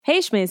Hey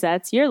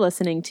Schmazettes, you're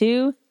listening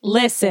to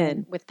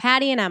Listen with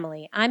Patty and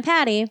Emily. I'm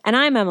Patty. And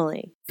I'm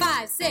Emily.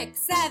 5, 6,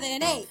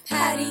 7, 8.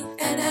 Patty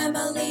and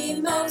Emily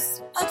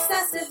most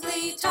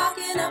obsessively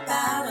talking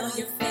about all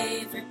your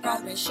favorite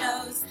Broadway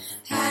shows.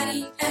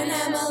 Patty and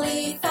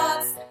Emily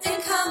thoughts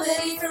and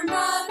comedy from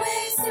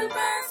Broadway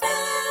super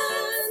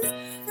fans.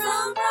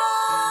 From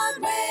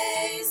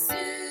Broadway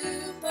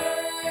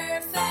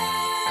super fans.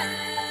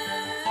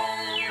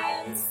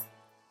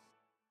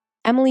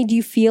 Emily, do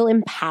you feel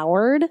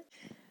empowered?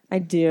 I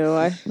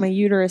do. My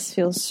uterus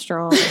feels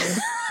strong.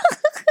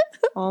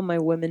 All my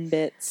women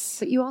bits.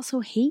 But you also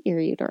hate your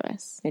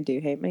uterus. I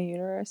do hate my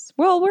uterus.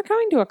 Well, we're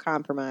coming to a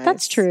compromise.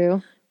 That's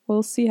true.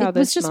 We'll see how It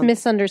was just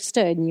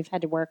misunderstood and you've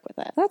had to work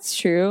with it. That's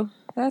true.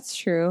 That's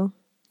true.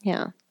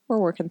 Yeah. We're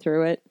working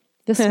through it.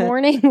 This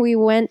morning we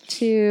went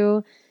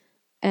to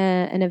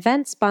an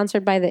event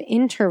sponsored by The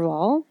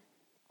Interval.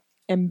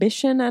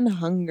 Ambition and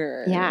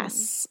Hunger.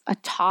 Yes. A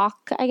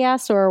talk, I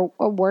guess, or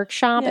a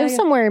workshop. Yeah, it was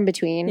somewhere in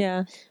between.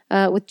 Yeah.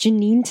 With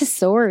Janine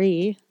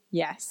Tesori.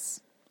 Yes.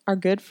 Our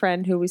good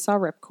friend who we saw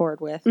Ripcord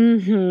with.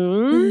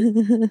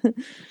 Mm-hmm.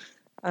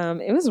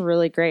 It was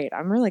really great.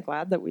 I'm really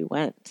glad that we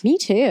went. Me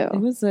too. It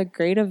was a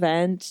great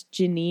event.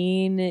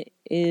 Janine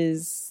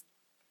is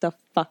the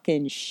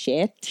fucking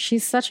shit.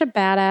 She's such a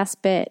badass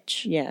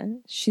bitch. Yeah,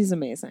 she's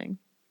amazing.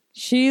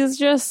 She's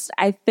just,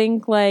 I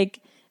think,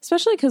 like,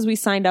 especially because we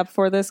signed up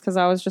for this because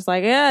I was just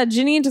like, yeah,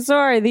 Janine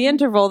Tesori, The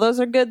Interval, those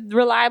are good,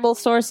 reliable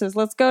sources.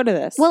 Let's go to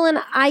this. Well, and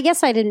I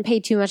guess I didn't pay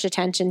too much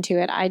attention to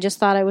it. I just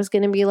thought it was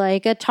going to be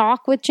like a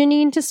talk with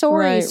Janine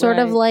Tesori, sort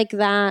of like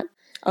that.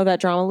 Oh, that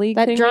Drama League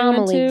that thing Drama we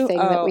went League to? thing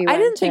that we went I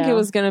didn't think to. it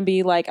was going to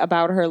be like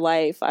about her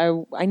life.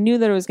 I knew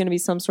that it was going to be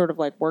some sort of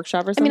like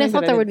workshop or something. I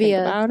thought there would be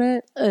about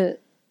it. A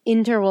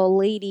interval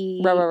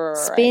lady right.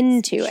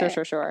 spin to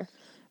it. Sure.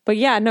 But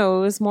yeah, no,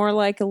 it was more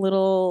like a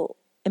little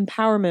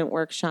empowerment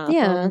workshop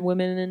on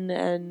women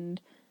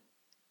and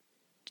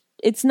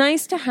it's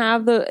nice to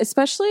have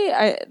especially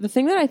the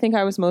thing that I think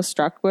I was most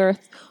struck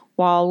with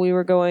while we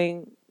were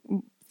going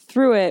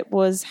through it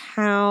was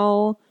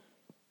how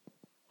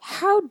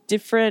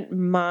different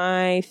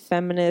my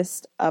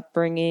feminist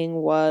upbringing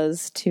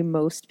was to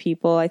most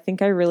people. I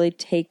think I really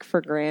take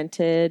for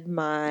granted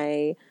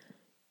my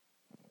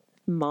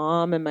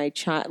mom and my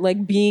child,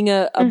 like being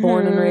a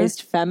born and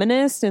raised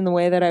feminist in the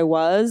way that I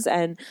was,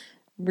 and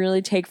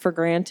really take for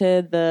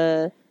granted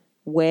the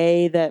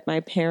way that my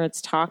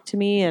parents talked to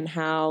me and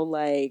how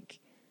like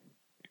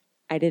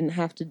I didn't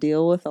have to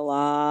deal with a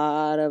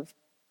lot of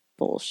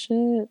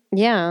bullshit.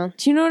 Yeah.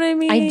 Do you know what I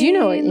mean? I do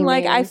know what you mean.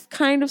 Like I've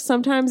kind of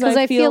sometimes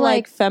I feel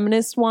like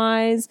feminist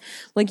wise,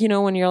 like, you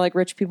know, when you're like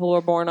rich people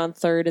are born on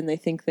third and they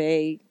think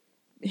they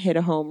hit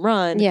a home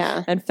run.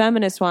 Yeah. And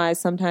feminist wise,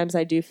 sometimes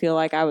I do feel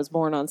like I was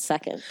born on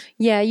second.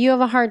 Yeah, you have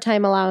a hard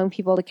time allowing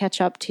people to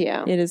catch up to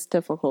you. It is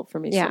difficult for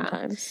me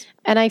sometimes.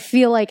 And I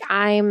feel like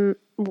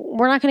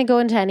we're not going to go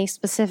into any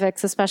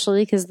specifics,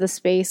 especially because the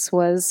space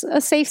was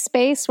a safe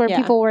space where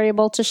people were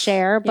able to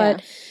share.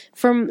 But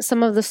from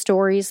some of the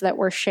stories that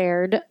were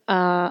shared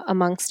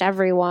amongst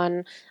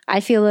everyone,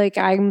 I feel like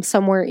I'm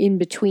somewhere in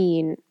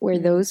between where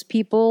those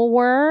people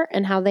were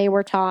and how they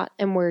were taught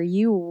and where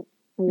you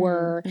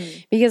were,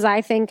 because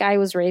I think I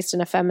was raised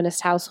in a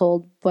feminist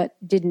household but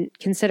didn't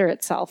consider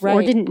itself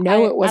or didn't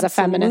know it was a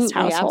feminist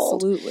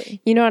household.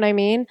 Absolutely. You know what I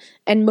mean?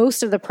 And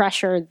most of the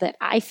pressure that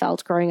I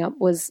felt growing up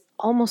was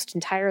almost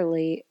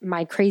entirely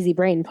my crazy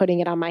brain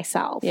putting it on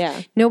myself.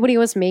 Yeah. Nobody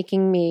was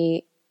making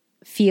me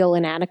feel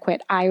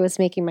inadequate. I was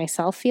making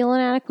myself feel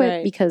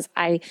inadequate because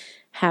I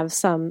have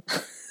something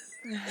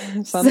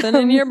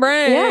in your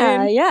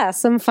brain. Yeah,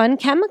 some fun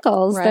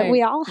chemicals that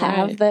we all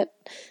have that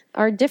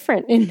are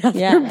different in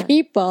other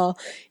people.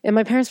 And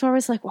my parents were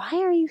always like, why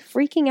are you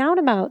freaking out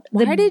about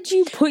why did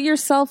you put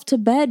yourself to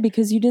bed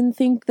because you didn't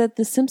think that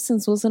The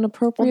Simpsons was an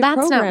appropriate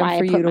program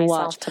for you to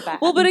watch? To bed.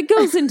 Well, but it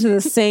goes into the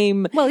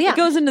same it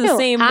goes into the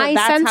same I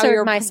that's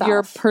censored how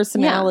your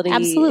personality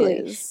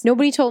absolutely is.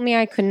 Nobody told me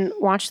I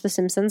couldn't watch The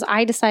Simpsons.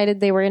 I decided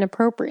they were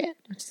inappropriate.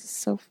 Which is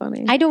so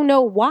funny. I don't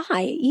know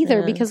why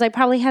either because I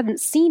probably hadn't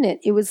seen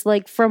it. It was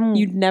like from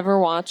You'd never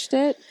watched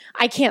it?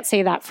 I can't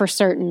say that for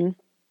certain.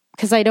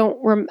 Because I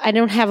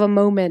don't have a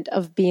moment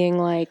of being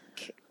like,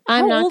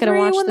 I'm not going to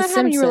watch The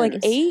Simpsons. You were like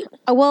 8?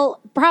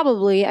 Well,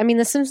 probably. I mean,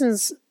 The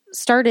Simpsons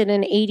started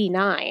in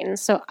 89,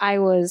 so I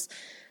was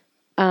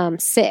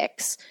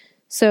 6.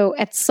 So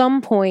at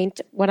some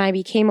point when I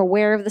became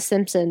aware of The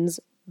Simpsons,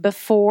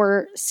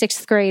 before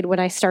 6th grade when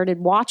I started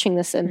watching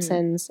The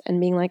Simpsons and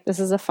being like, this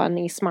is a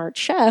funny, smart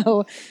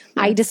show,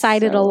 I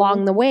decided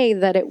along the way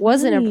that it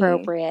wasn't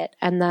appropriate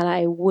and that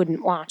I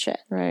wouldn't watch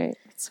it. Right.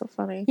 It's so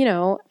funny. You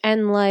know,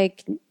 and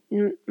like...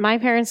 my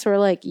parents were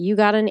like, you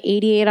got an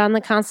 88 on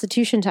the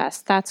Constitution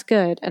test. That's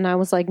good. And I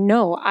was like,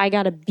 no, I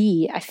got a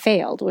B. I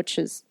failed, which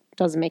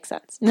doesn't make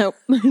sense. Nope.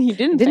 You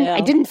didn't fail.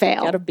 I didn't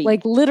fail. Got a B.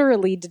 Like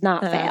literally did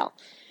not fail.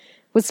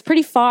 Was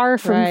pretty far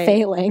from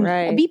failing.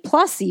 A B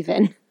plus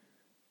even.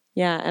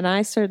 Yeah. And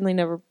I certainly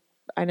never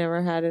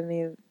had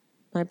any,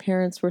 my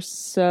parents were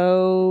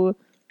so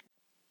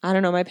I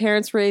don't know, my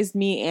parents raised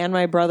me and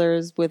my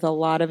brothers with a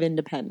lot of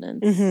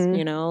independence,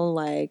 you know,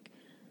 like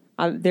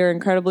they're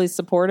incredibly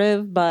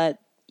supportive, but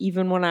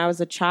even when I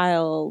was a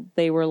child,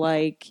 they were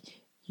like,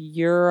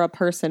 you're a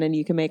person and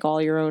you can make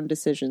all your own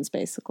decisions,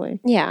 basically.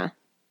 Yeah.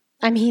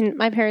 I mean,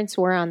 my parents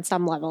were on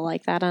some level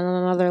like that, and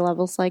on other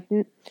levels, like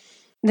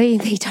they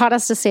taught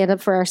us to stand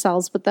up for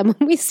ourselves, but then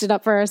when we stood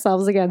up for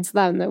ourselves against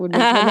them, that would make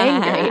them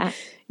angry,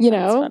 you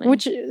know,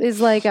 which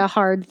is like a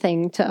hard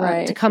thing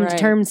to come to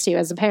terms to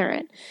as a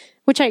parent,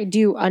 which I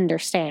do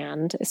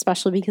understand,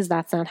 especially because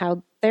that's not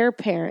how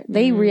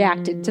they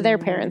reacted to their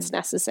parents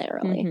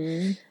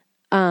necessarily.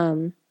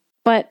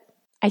 But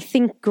I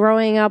think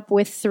growing up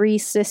with 3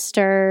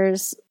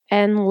 sisters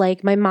and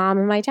like my mom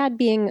and my dad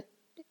being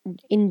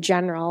in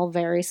general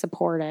very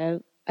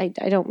supportive. I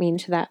don't mean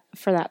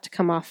for that to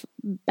come off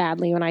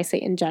badly when I say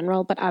in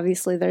general, but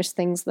obviously there's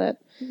things that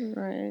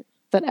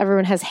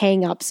everyone has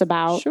hang-ups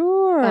about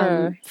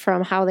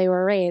from how they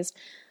were raised.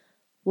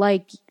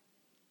 Like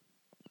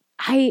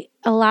a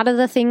lot of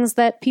the things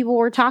that people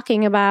were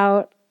talking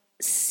about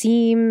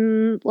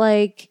seem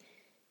like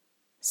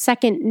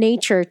second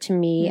nature to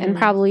me and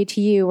probably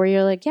to you, where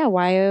you're like, yeah,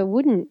 why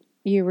wouldn't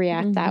you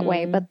react that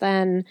way? But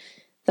then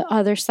the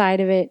other side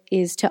of it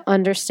is to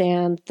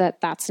understand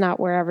that that's not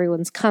where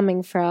everyone's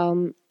coming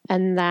from,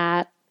 and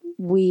that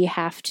we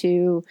have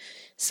to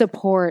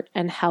support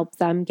and help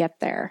them get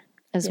there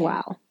as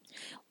well.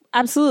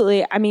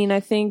 Absolutely. I mean, I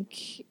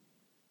think,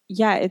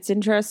 it's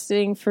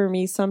interesting for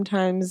me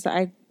sometimes.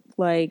 I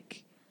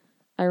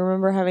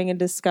remember having a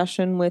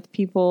discussion with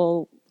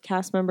people,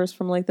 cast members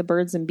from like the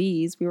Birds and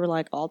Bees. We were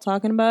like all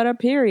talking about our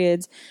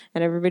periods,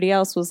 and everybody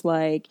else was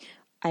like,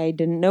 I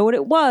didn't know what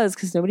it was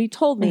because nobody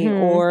told me,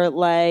 or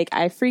like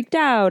I freaked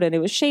out and it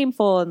was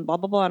shameful and blah,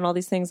 blah, blah, and all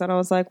these things. And I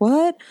was like,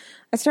 what?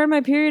 I started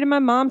my period and my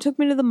mom took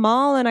me to the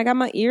mall and I got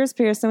my ears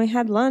pierced and we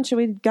had lunch and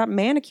we got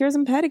manicures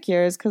and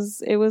pedicures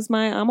because it was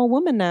my I'm a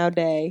woman now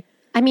day.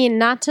 I mean,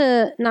 not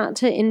to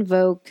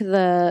invoke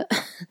the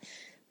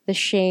the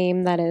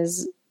shame that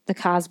is the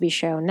Cosby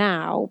Show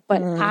now,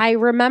 but I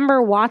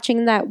remember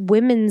watching that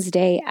Women's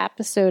Day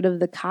episode of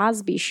the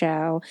Cosby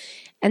Show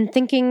and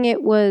thinking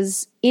it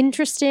was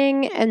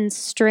interesting and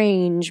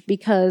strange,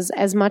 because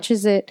as much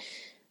as it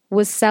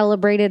was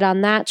celebrated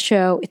on that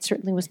show, it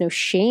certainly was no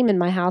shame in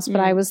my house, but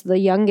I was the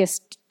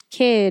youngest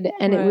kid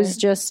and it was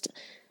just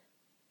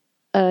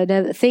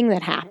a thing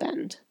that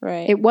happened.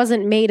 Right. It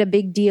wasn't made a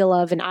big deal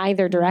of in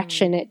either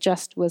direction. It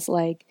just was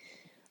like,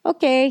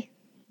 okay.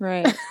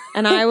 Right.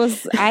 And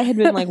I had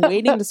been like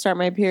waiting to start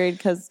my period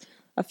because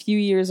a few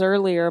years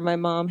earlier, my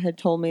mom had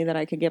told me that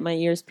I could get my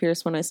ears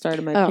pierced when I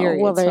started my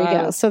period. Well, there you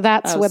go. So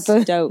that's what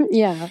the stoked.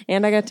 Yeah.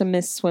 And I got to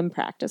miss swim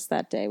practice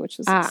that day, which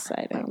was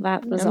exciting. Well,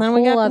 that was and a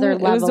whole other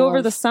level. It was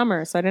over the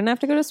summer, so I didn't have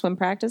to go to swim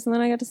practice, and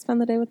then I got to spend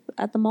the day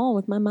at the mall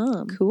with my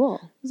mom. Cool.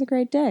 It was a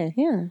great day.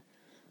 Yeah.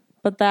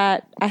 But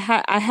that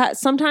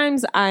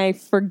sometimes I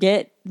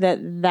forget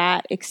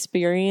that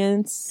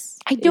experience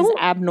is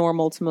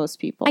abnormal to most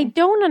people. I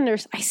don't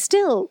understand.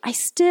 I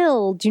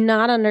still do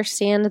not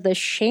understand the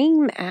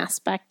shame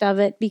aspect of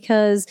it,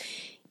 because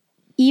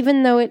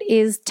even though it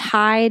is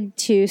tied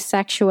to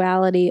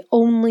sexuality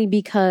only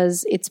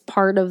because it's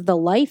part of the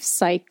life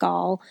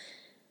cycle,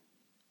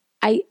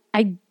 I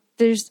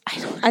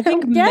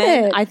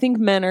think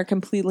men are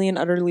completely and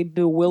utterly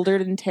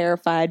bewildered and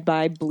terrified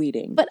by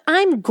bleeding. But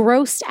I'm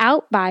grossed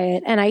out by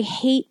it, and I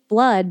hate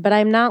blood, but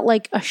I'm not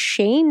like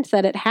ashamed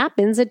that it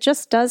happens. It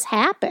just does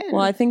happen.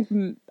 Well, I think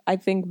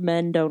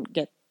men don't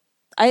get.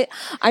 I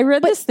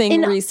read this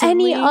thing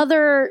recently. Any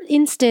other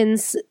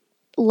instance,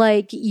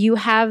 like you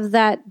have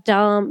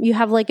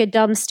like a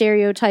dumb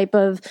stereotype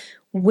of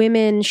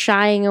women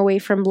shying away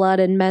from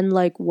blood and men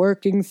like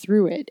working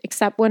through it,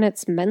 except when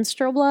it's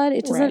menstrual blood.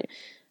 It doesn't. Right.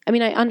 I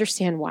mean, I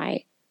understand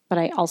why, but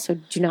I also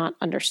do not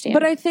understand.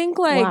 But I think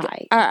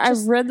like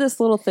I've read this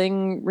little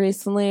thing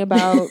recently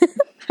about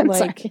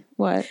sorry.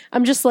 What?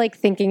 I'm just like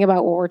thinking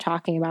about what we're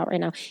talking about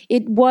right now.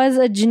 It was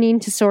a Janine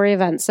Tesori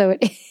event, so it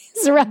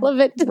is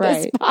relevant to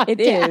this podcast.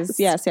 It is.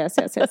 Yes.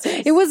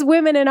 It was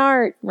women in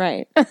art.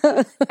 Right.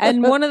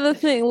 And one of the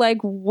things, like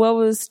what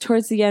was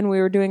towards the end, we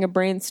were doing a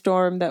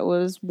brainstorm that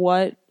was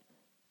what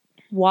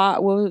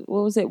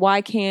was it?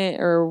 Why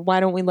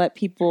don't we let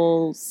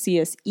people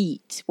see us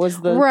eat? Was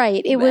the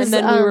right? It was, and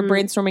then we were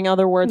brainstorming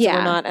other words or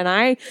not. And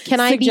I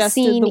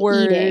suggested the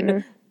word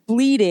eating?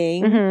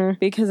 Bleeding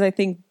because I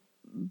think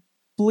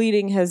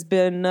bleeding has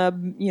been,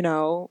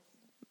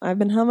 I've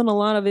been having a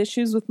lot of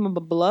issues with my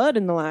blood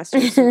in the last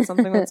year. So it's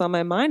something that's on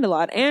my mind a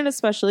lot, and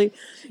especially,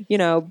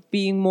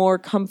 being more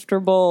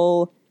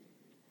comfortable.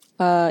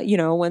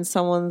 When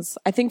someone's,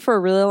 I think for a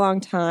really long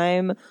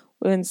time.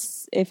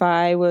 If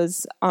I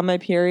was on my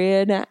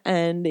period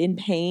and in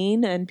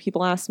pain and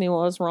people asked me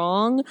what was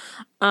wrong,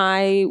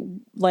 I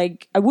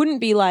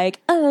wouldn't be like,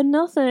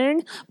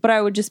 nothing, but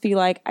I would just be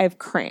like, I have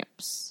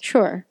cramps.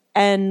 Sure.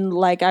 And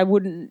like, I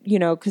wouldn't,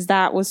 because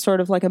that was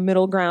sort of like a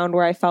middle ground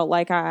where I felt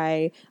like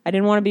I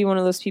didn't want to be one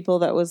of those people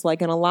that was like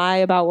going to lie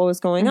about what was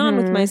going on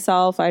with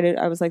myself.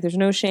 I was like, there's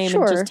no shame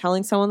in just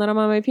telling someone that I'm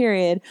on my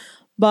period.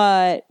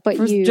 but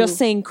just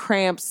saying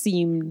cramps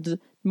seemed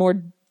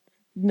more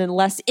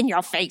less in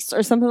your face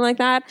or something like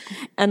that.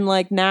 And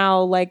like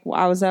now, like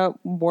I was at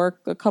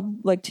work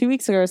 2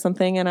 weeks ago or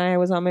something, and I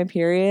was on my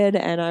period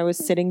and I was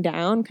sitting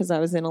down because I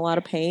was in a lot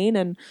of pain,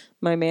 and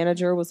my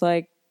manager was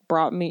like,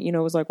 brought me, you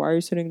know, was like, why are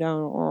you sitting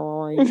down?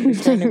 Or you should be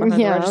standing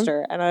behind the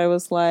register. And I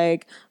was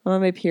like, I'm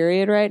on my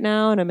period right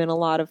now and I'm in a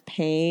lot of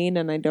pain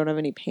and I don't have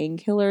any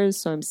painkillers,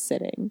 so I'm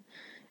sitting.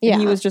 Yeah.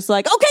 And he was just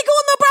like, okay, cool,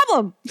 no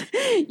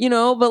problem. You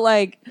know, but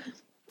like,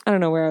 I don't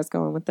know where I was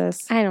going with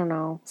this. I don't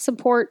know.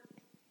 Support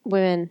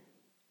women.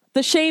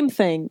 The shame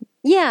thing.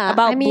 Yeah.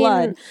 About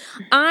blood.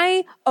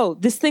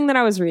 This thing that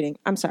I was reading.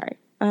 I'm sorry.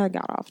 I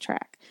got off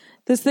track.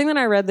 This thing that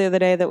I read the other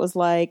day that was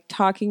like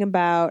talking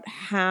about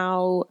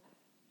how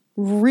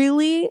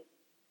really,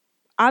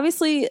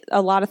 obviously a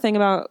lot of things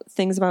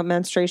about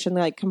menstruation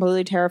like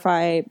completely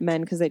terrify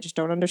men because they just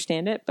don't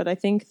understand it. But I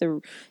think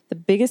the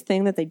biggest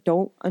thing that they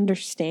don't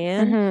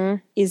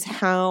understand is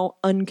how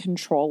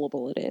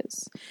uncontrollable it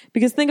is.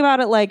 Because think about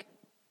it, like,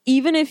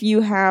 even if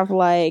you have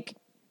like,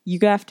 you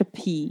have to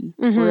pee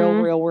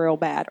real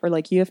bad, or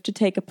like you have to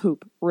take a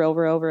poop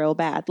real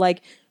bad,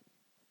 like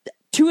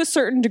to a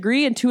certain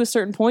degree and to a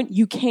certain point,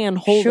 you can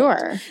hold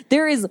it.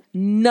 There is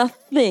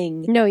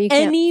nothing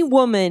any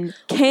woman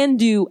can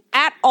do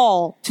at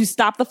all to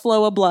stop the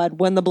flow of blood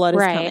when the blood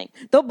is coming.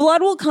 The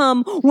blood will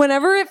come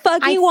whenever it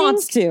fucking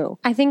wants to.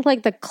 I think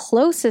like the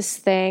closest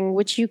thing,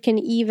 which you can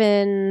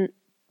even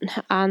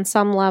on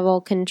some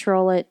level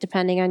control it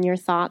depending on your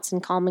thoughts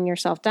and calming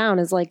yourself down,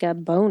 is like a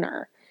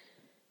boner.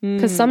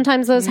 Because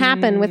sometimes those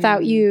happen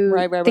without you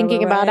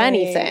thinking about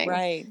anything.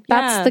 Right.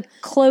 That's the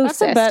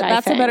closest.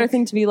 That's a better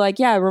thing to be like,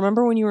 yeah,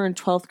 remember when you were in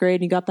 12th grade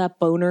and you got that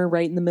boner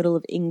right in the middle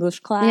of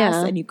English class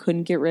and you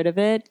couldn't get rid of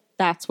it?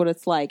 That's what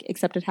it's like,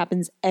 except it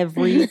happens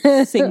every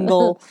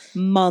single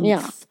month.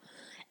 Yeah.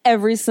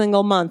 Every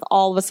single month.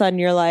 All of a sudden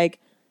you're like,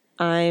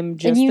 I'm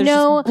just, and there's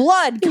just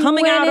blood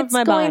coming out of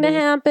my body. It's going to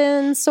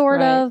happen, sort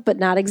of, but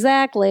not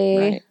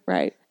exactly.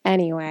 Right.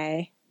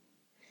 Anyway.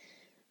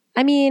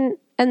 I mean...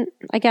 And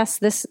I guess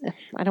this,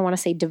 I don't want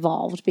to say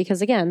devolved,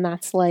 because again,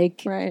 that's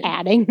like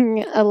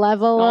adding a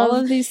level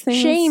of these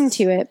things, shame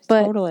to it.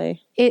 But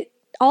it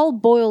all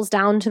boils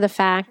down to the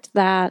fact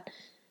that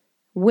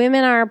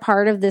women are a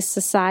part of this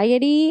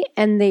society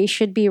and they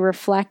should be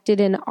reflected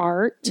in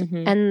art.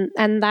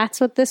 And that's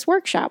what this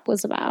workshop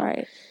was about.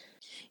 Right.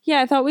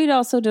 Yeah, I thought we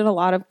also did a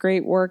lot of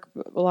great work.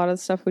 A lot of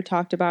the stuff we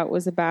talked about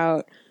was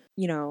about,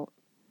 you know,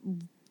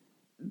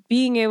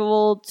 being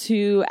able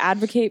to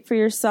advocate for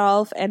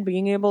yourself and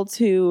being able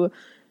to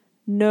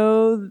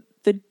know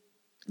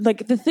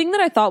the thing that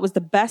I thought was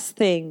the best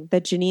thing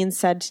that Janine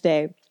said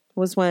today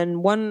was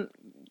when one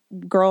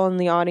girl in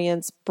the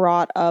audience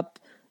brought up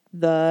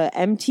the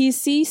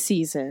MTC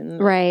season,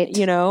 right?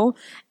 You know,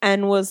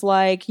 and was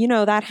like, you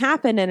know, that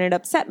happened and it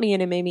upset me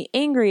and it made me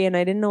angry and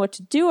I didn't know what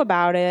to do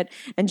about it.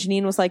 And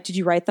Janine was like, did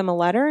you write them a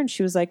letter? And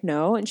she was like,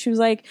 no. And she was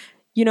like,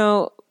 you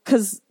know,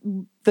 because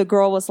the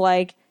girl was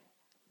like,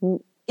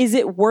 is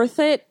it worth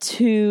it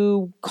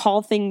to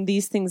call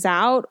these things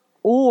out,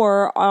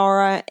 or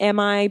am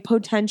I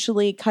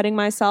potentially cutting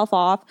myself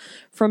off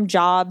from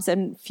jobs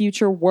and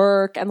future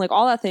work and like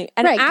all that thing?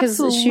 And because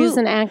she's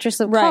an actress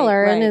of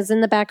color and is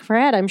in the back of her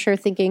head, I'm sure,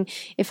 thinking,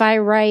 if I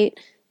write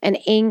an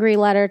angry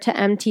letter to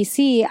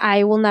MTC,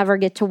 I will never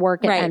get to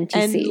work at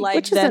MTC, like,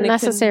 which isn't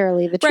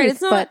necessarily the truth,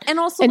 it's not, but and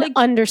also an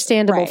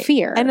understandable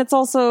fear. And it's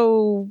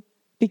also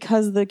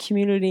because the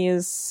community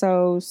is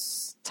so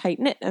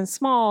tight-knit and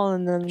small,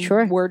 and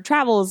then word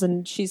travels,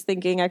 and she's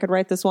thinking I could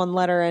write this one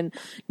letter and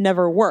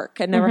never work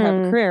and never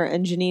have a career.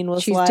 And Janine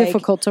was she's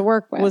difficult to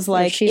work with. Was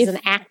like, she's an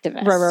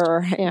activist.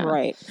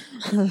 Right.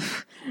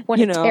 What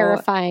a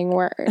terrifying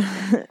word.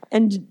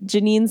 And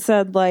Janine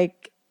said,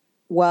 like,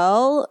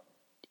 well,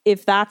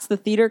 if that's the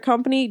theater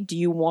company, do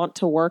you want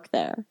to work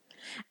there?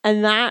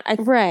 And that I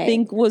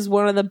think was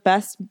one of the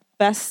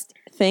best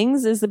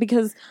things, is that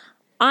because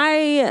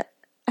I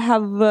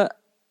have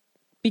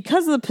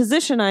because of the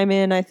position I'm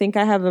in, I think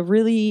I have a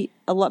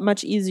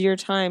much easier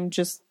time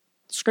just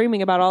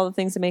screaming about all the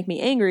things that make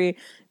me angry,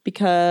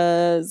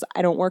 because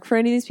I don't work for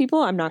any of these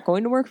people. I'm not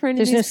going to work for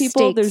any of these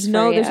people. There's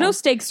no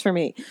stakes for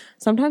me.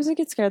 Sometimes I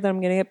get scared that I'm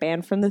going to get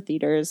banned from the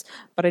theaters,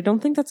 but I don't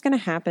think that's going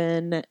to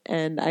happen.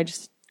 And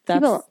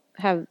people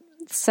have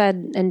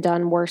said and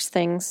done worse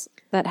things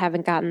that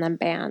haven't gotten them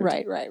banned.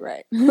 Right.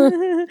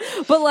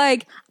 But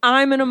like,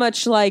 I'm in a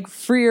much like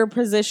freer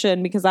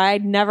position because I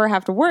never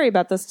have to worry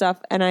about this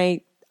stuff, and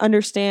I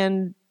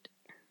understand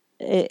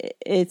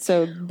it's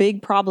a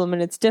big problem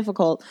and it's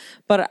difficult.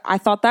 But I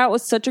thought that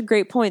was such a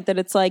great point, that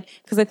it's like,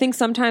 because I think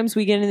sometimes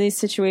we get into these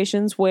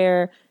situations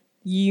where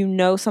you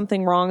know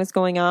something wrong is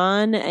going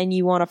on and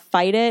you want to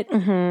fight it,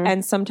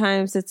 and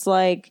sometimes it's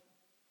like,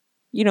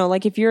 you know,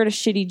 like if you're at a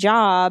shitty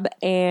job,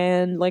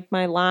 and like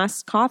my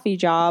last coffee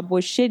job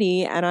was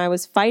shitty and I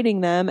was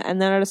fighting them,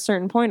 and then at a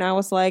certain point I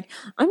was like,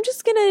 I'm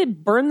just going to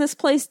burn this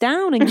place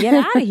down and get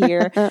out of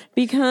here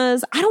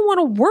because I don't want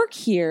to work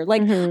here.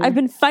 Like I've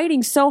been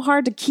fighting so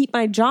hard to keep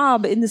my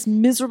job in this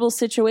miserable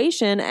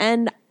situation,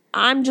 and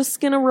I'm just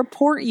going to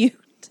report you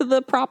to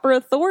the proper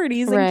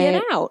authorities and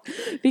get out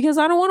because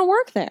I don't want to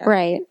work there.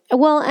 Right.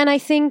 Well, and I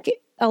think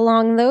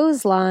along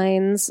those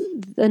lines,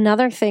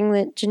 another thing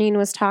that Janine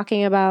was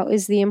talking about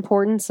is the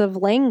importance of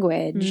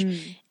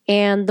language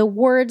and the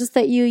words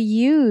that you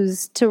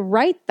use to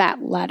write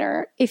that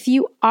letter. If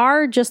you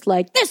are just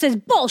like, this is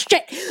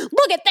bullshit,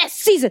 look at this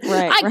season,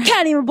 I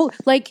can't even believe,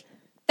 like,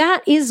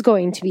 that is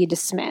going to be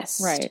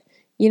dismissed. Right.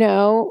 You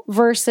know,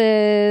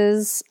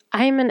 versus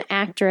I'm an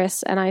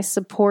actress and I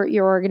support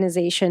your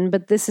organization,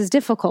 but this is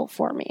difficult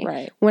for me.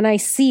 Right. When I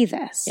see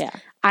this, Yeah.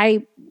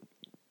 I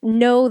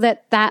know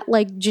that,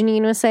 like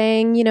Janine was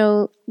saying, you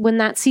know, when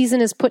that season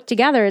is put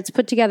together, it's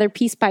put together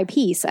piece by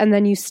piece. And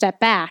then you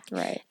step back.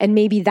 Right. And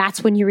maybe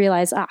that's when you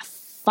realize,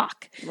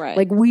 fuck. Right.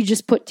 Like, we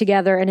just put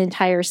together an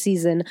entire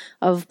season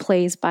of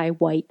plays by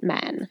white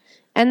men.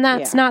 And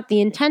that's not the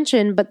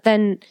intention, but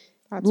then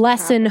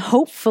lesson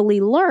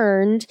hopefully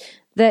learned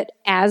that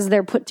as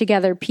they're put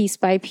together piece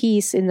by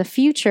piece in the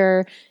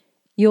future,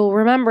 you'll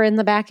remember in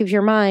the back of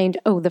your mind,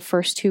 oh, the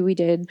first two we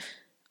did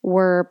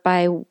were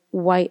by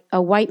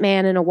a white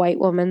man and a white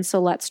woman, so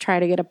let's try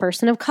to get a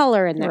person of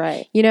color in there.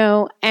 Right. You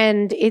know,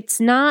 and it's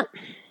not,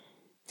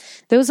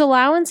 those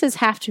allowances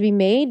have to be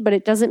made, but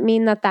it doesn't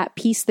mean that that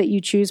piece that you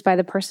choose by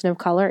the person of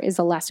color is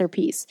a lesser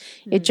piece.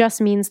 It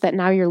just means that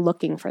now you're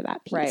looking for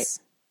that piece. Right.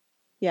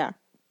 Yeah.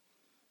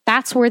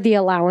 That's where the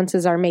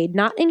allowances are made,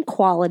 not in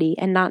quality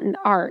and not in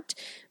art,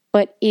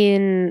 but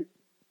in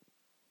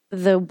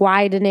the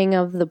widening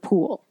of the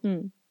pool.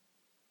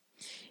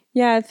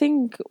 Yeah, I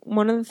think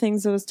one of the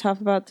things that was tough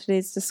about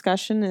today's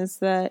discussion is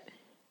that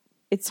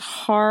it's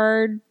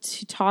hard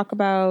to talk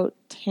about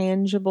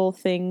tangible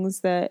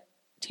things that,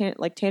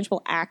 like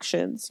tangible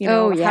actions. You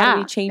know, how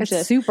do we change this?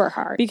 It's super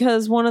hard.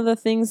 Because one of the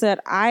things that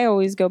I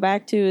always go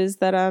back to is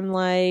that I'm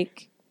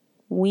like,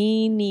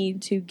 we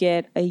need to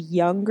get a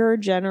younger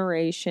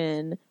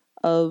generation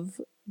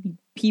of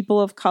people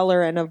of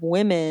color and of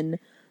women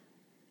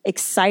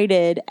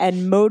excited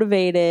and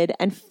motivated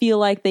and feel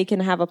like they can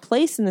have a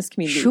place in this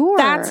community. Sure.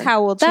 That's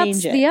how we'll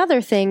change it. That's the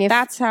other thing.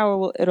 That's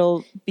how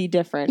it'll be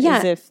different. Yeah.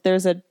 Is if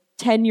there's a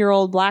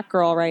 10-year-old black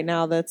girl right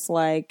now that's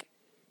like,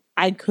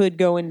 I could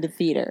go into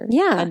theater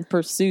and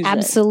pursue it.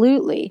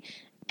 Absolutely.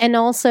 And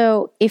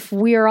also, if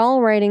we're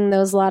all writing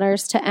those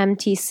letters to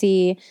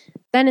MTC,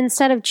 then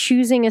instead of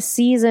choosing a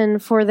season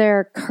for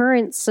their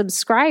current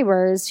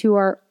subscribers who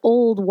are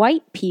old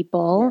white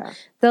people,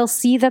 they'll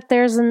see that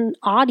there's an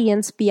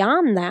audience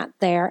beyond that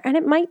there. And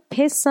it might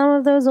piss some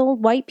of those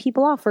old white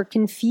people off or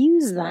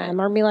confuse them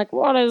or be like,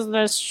 what is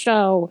this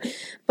show?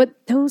 But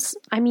those,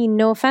 I mean,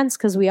 no offense,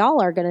 because we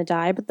all are going to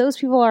die, but those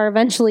people are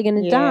eventually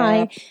going to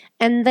die.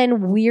 And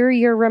then we're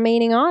your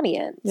remaining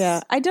audience.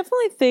 Yeah, I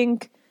definitely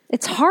think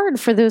it's hard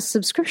for those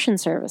subscription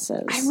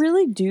services. I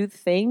really do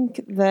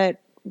think that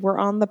we're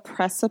on the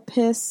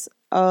precipice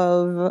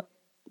of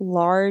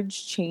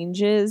large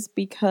changes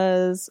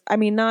because, I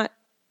mean, not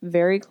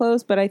very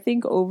close, but I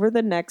think over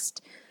the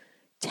next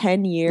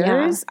 10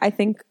 years, I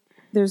think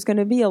there's going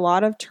to be a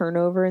lot of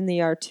turnover in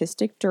the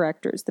artistic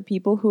directors, the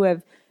people who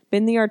have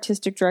been the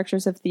artistic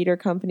directors of theater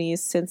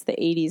companies since the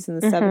 80s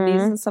and the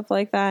 70s and stuff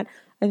like that.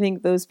 I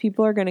think those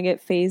people are going to get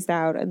phased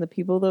out, and the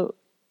people that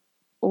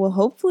will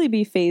hopefully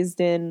be phased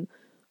in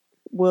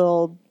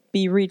will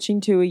be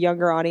reaching to a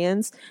younger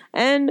audience.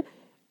 And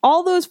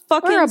all those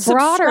fucking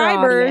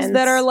subscribers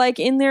that are like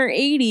in their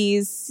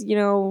 80s, you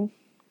know,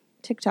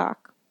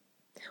 TikTok.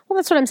 Well,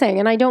 that's what I'm saying.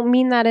 And I don't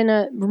mean that in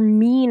a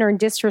mean or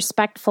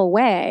disrespectful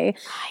way.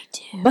 I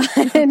do.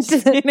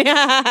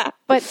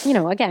 But you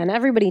know, again,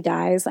 everybody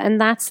dies.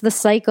 And that's the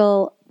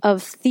cycle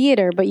of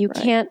theater. But you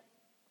can't,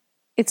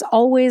 it's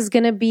always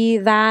going to be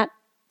that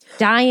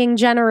dying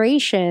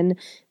generation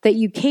that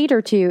you cater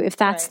to if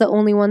that's the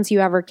only ones you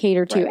ever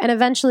cater to. And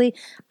eventually,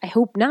 I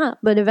hope not,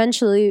 but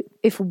eventually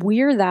if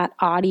we're that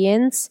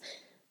audience,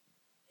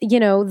 you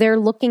know, they're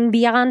looking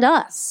beyond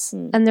us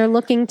and they're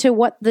looking to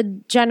what the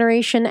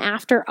generation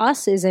after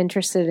us is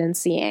interested in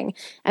seeing.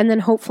 And then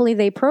hopefully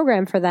they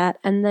program for that.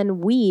 And then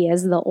we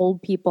as the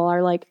old people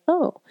are like,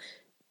 oh,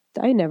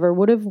 I never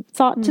would have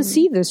thought to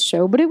see this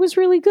show, but it was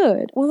really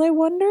good. Well, I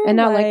wonder. And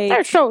not like,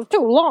 that show's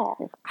too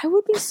long. I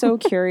would be so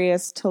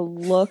curious to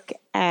look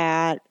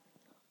at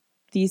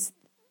these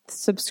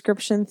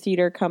subscription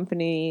theater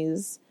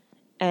companies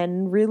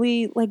and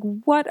really like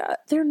what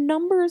their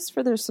numbers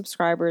for their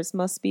subscribers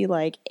must be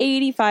like.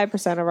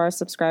 85% of our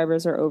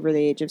subscribers are over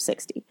the age of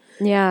 60.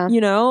 Yeah.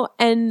 You know,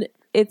 and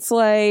it's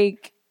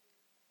like,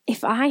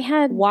 if I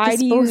had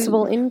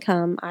disposable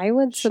income, I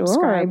would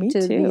subscribe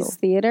to these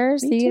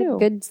theaters. You get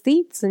good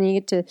seats and you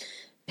get to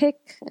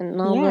pick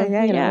and all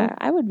the, you know.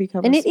 I would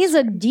become and it is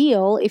a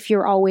deal if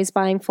you're always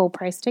buying full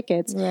price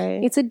tickets.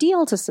 Right. It's a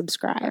deal to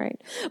subscribe.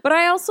 Right. But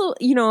I also,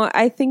 you know,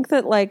 I think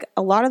that like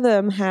a lot of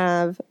them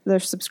have their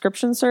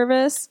subscription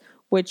service,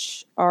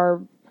 which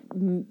are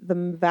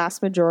the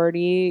vast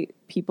majority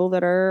people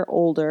that are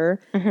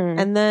older.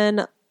 And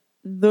then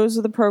those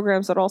are the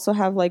programs that also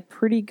have like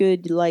pretty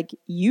good like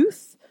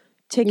youth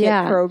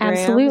ticket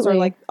programs or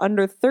like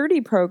under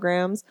 30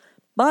 programs,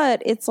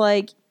 but it's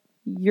like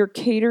you're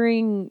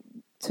catering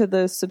to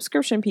the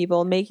subscription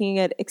people, making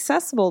it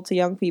accessible to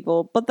young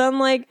people. But then,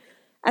 like,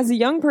 as a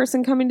young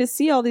person coming to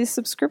see all these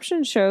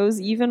subscription shows,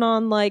 even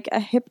on like a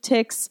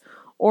HipTix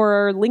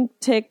or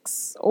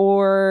LinkTix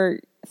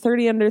or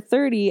 30 Under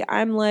 30,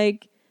 I'm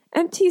like,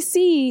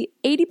 MTC,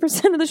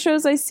 80% of the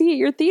shows I see at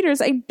your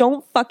theaters, I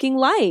don't fucking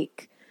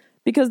like.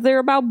 Because they're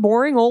about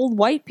boring old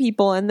white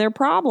people and their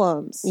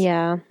problems.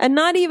 Yeah. And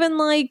not even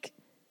like...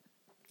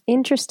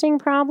 interesting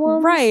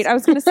problems. Right. I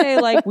was going to say,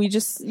 like, we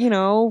just,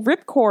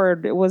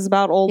 Ripcord was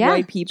about old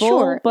white people.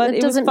 Sure. But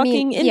it was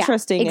fucking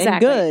interesting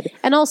exactly. and good.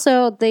 And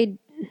also, they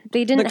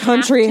didn't the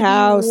country have to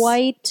house. be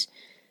white.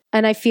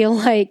 And I feel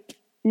like,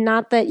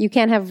 not that you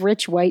can't have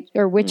rich white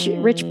or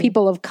rich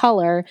people of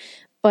color,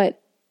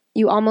 but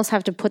you almost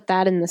have to put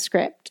that in the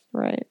script.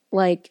 Right.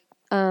 Like,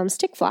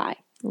 Stickfly.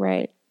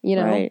 Right.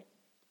 Right.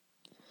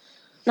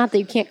 Not that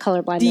you can't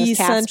colorblind those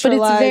casts, but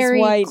it's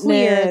very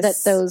clear that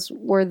those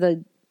were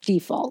the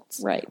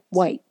defaults. Right.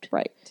 White.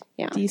 Right.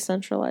 Yeah.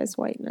 Decentralized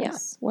whiteness.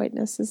 Yeah.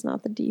 Whiteness is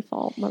not the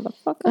default,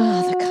 motherfucker.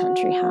 Oh, the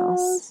country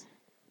house.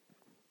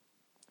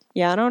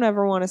 Yeah, I don't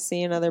ever want to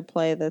see another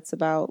play that's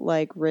about,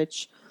 like,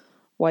 rich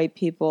white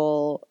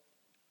people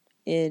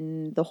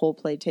in the whole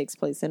play takes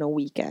place in a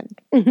weekend.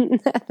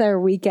 Their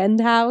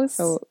weekend house.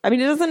 So, I mean,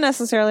 it doesn't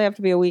necessarily have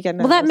to be a weekend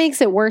house. Well, that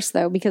makes it worse,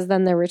 though, because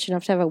then they're rich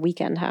enough to have a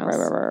weekend house.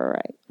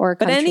 Right. Or a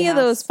but any house. of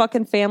those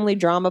fucking family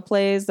drama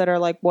plays that are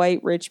like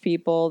white rich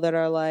people that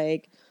are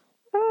like,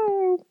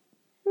 oh,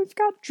 we've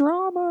got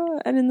drama.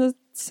 And in the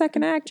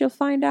second act, you'll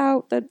find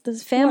out that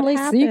this family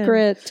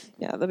secret.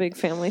 Yeah, the big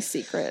family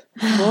secret.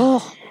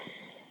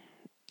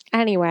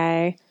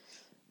 Anyway.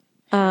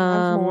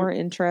 Have more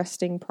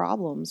interesting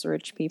problems,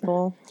 rich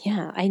people.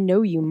 Yeah, I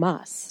know you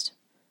must.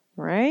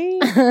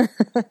 Right?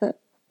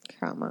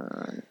 Come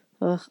on.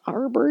 Ugh,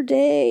 Arbor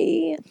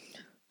Day.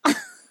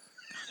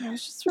 I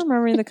was just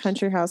remembering the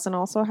country house and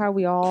also how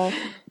we all...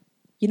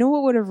 You know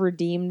what would have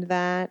redeemed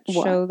that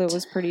show that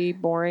was pretty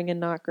boring and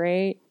not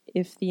great?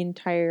 If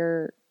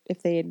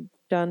they had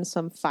done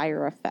some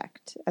fire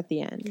effect at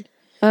the end.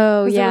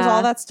 Oh, yeah. There was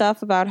all that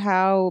stuff about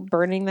how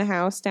burning the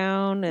house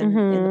down and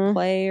in the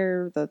play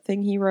or the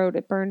thing he wrote,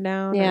 it burned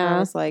down. Yeah. And I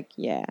was like,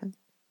 yeah,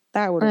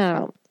 that would have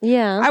helped.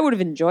 Yeah. I would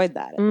have enjoyed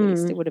that at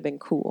least. It would have been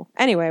cool.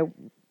 Anyway,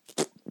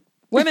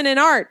 women in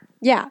art.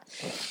 Yeah.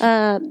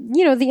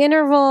 The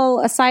Interval,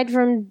 aside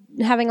from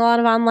having a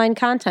lot of online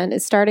content,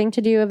 is starting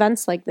to do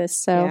events like this.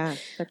 So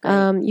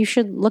you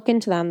should look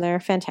into them. They're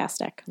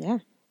fantastic. Yeah.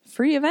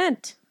 Free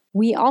event.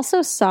 We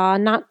also saw,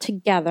 not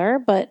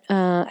together, but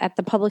at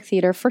the Public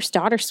Theater, First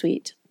Daughter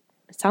Suite.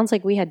 It sounds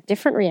like we had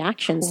different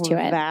reactions to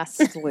it.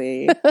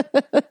 Vastly.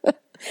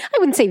 I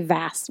wouldn't say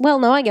vast. Well,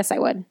 no, I guess I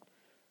would.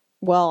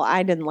 Well,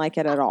 I didn't like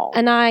it at all.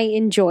 And I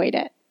enjoyed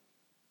it.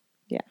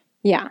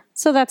 Yeah,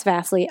 so that's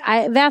vastly.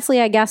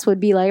 Vastly, I guess, would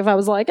be like if I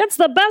was like, it's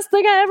the best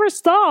thing I ever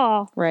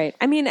saw. Right.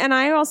 I mean, and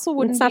I also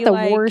wouldn't. It's not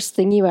the worst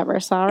thing you ever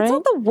saw, right? It's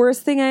not the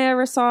worst thing I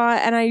ever saw,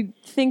 and I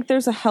think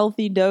there's a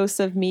healthy dose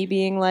of me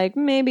being like,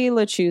 maybe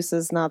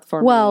LaChiusa's not for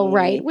me. Well,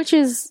 right, which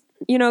is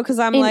because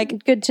I'm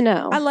like, good to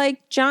know. I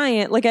like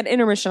Giant. Like at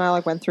intermission,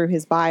 I went through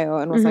his bio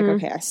and was like,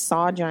 okay, I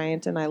saw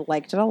Giant and I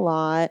liked it a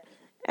lot.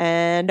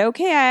 And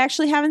okay, I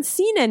actually haven't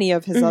seen any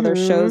of his other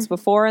shows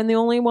before, and the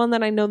only one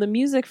that I know the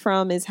music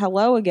from is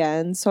Hello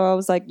Again. So I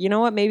was like, you know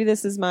what? Maybe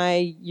this is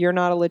my you're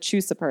not a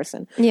LaChiusa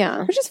person.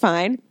 Yeah. Which is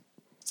fine.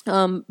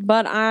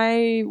 But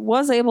I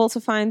was able to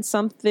find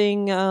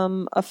something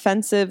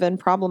offensive and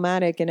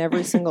problematic in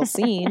every single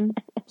scene.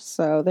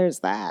 So there's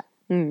that.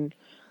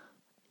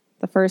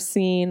 The first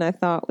scene I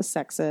thought was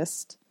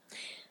sexist.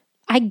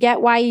 I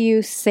get why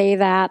you say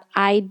that.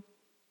 I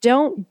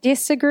don't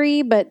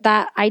disagree, but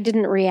that I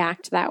didn't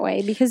react that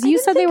way because you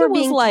said they were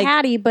being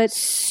catty, but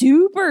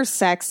super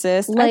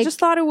sexist. I just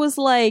thought it was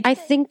like I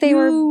think they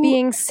were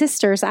being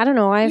sisters. I don't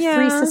know. I have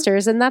 3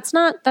 sisters, and that's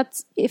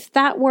if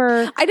that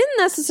were. I didn't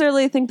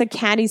necessarily think the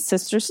catty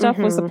sister stuff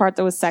was the part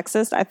that was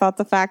sexist. I thought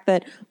the fact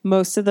that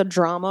most of the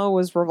drama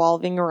was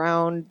revolving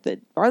around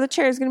are the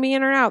chairs going to be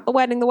in or out? The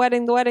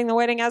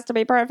wedding has to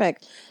be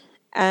perfect.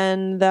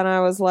 And then I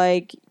was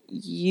like,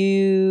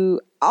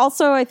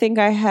 I think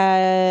I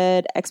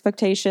had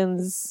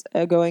expectations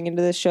going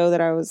into this show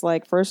that I was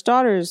like, First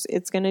Daughters,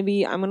 I'm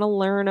going to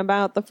learn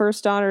about the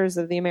first daughters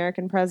of the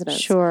American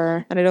presidents.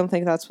 Sure. And I don't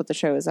think that's what the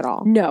show is at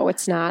all. No,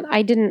 it's not.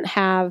 I didn't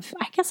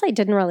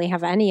really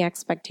have any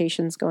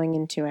expectations going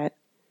into it.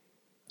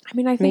 I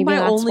mean, I think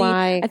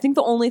I think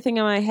the only thing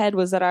in my head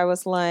was that I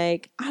was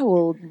like, I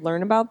will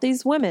learn about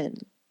these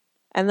women.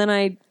 And then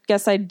I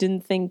guess I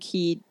didn't think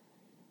he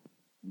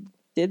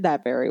did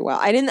that very well.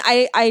 I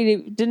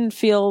didn't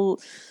feel.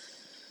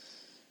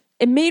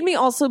 It made me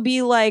also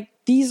be like,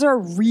 these are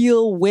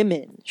real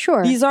women.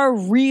 Sure. These are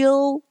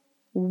real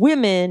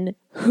women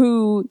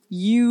who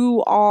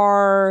you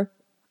are.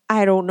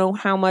 I don't know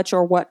how much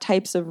or what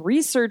types of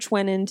research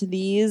went into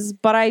these,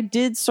 but I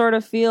did sort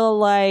of feel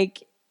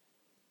like,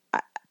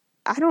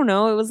 I don't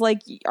know. It was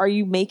like, are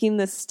you making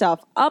this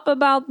stuff up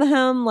about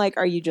them? Like,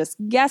 are you just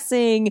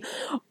guessing?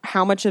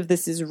 How much of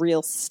this is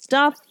real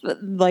stuff?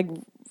 Like,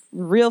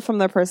 real from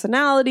their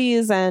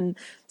personalities, and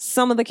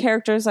some of the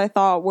characters I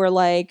thought were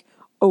like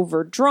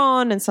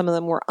overdrawn and some of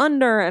them were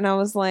under, and I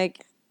was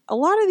like, a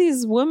lot of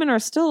these women are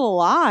still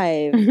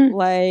alive.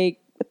 Like,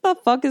 what the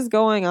fuck is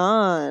going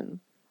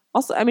on?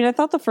 Also, I mean, I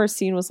thought the first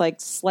scene was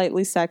like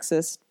slightly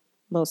sexist,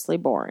 mostly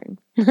boring.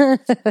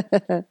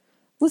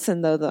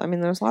 Listen, though, I mean,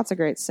 there's lots of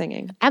great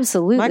singing.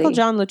 Absolutely. Michael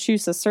John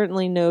LaChiusa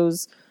certainly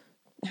knows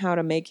how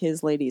to make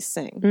his ladies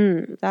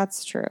sing.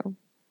 That's true.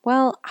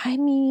 Well, I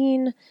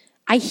mean,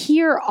 I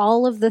hear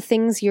all of the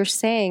things you're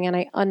saying and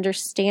I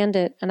understand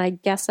it. And I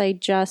guess I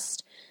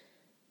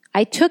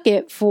took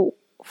it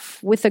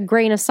with a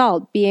grain of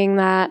salt, being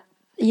that,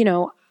 you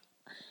know,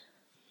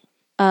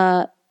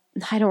 I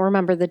don't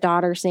remember the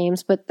daughters'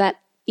 names, but that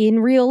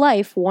in real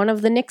life, one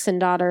of the Nixon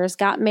daughters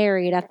got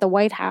married at the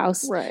White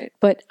House. Right.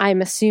 But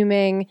I'm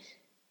assuming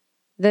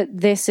that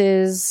this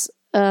is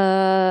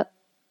a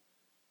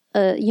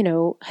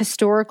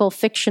historical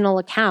fictional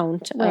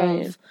account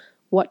of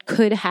what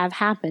could have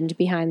happened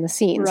behind the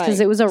scenes, because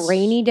it was a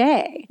rainy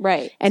day.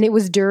 Right. And it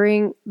was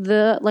during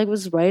it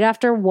was right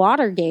after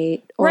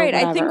Watergate or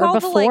whatever, I think or all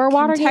before the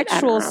Watergate.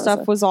 contextual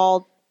stuff was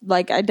all,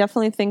 like, I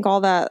definitely think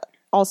all that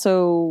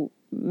also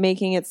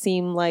making it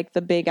seem like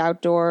the big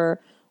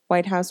outdoor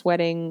White House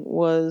wedding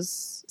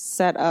was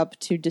set up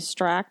to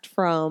distract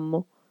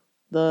from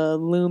the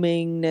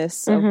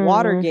loomingness of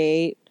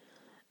Watergate.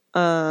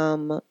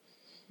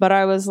 But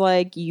I was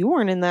like, you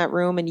weren't in that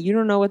room and you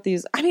don't know what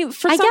these... I mean, I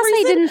guess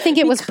I didn't think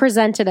it was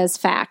presented as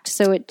fact,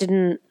 so it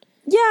didn't...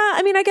 Yeah,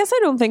 I mean, I guess I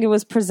don't think it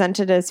was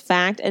presented as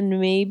fact, and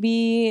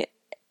maybe...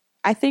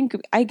 I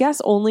guess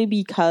only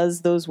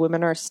because those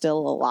women are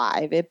still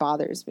alive, it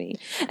bothers me.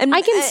 And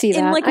I can see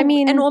that. Like, I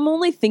mean... And I'm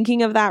only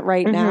thinking of that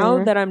right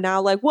now, that I'm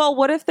now like, well,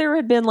 what if there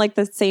had been, like,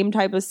 the same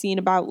type of scene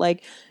about,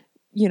 like,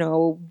 you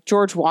know,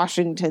 George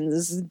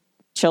Washington's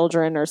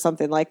children or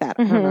something like that.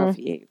 I don't know if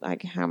he,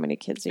 like, how many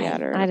kids he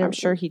had, or I'm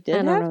sure he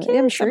did have kids.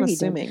 I'm sure he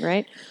assuming, did.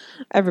 Right?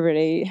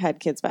 Everybody had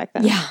kids back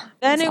then. Yeah.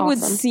 Then it would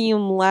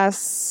seem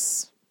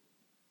less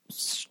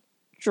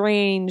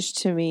strange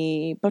to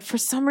me. But for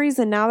some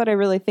reason, now that I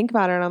really think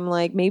about it, I'm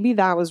like, maybe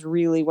that was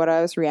really what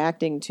I was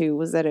reacting to,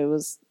 was that it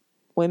was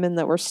women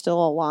that were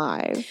still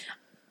alive.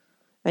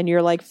 And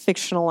you're, like,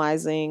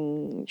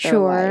 fictionalizing their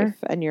life.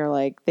 And you're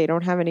like, they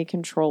don't have any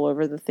control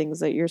over the things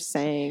that you're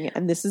saying.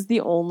 And this is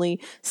the only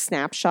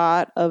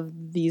snapshot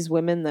of these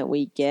women that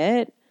we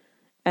get.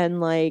 And,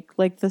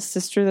 like the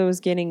sister that was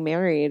getting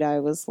married, I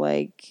was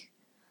like,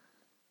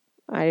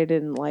 I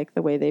didn't like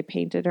the way they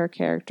painted her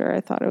character.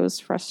 I thought it was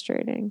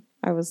frustrating.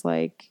 I was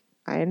like,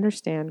 I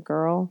understand,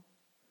 girl.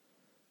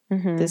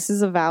 This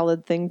is a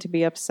valid thing to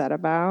be upset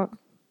about.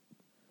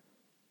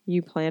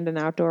 You planned an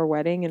outdoor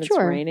wedding and it's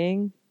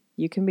raining.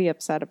 You can be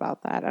upset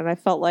about that. And I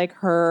felt like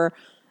her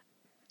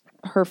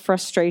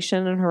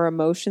frustration and her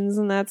emotions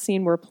in that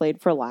scene were played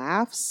for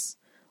laughs.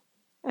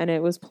 And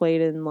it was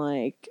played in,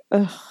 like,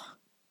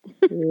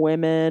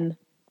 women.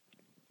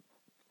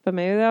 But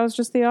maybe that was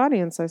just the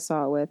audience I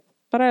saw it with.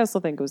 But I also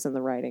think it was in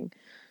the writing.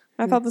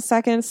 I thought the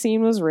second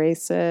scene was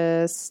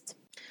racist.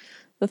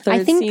 The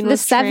third scene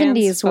was the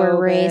 70s were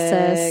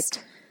racist.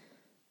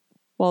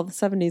 Well, the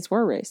 70s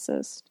were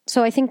racist.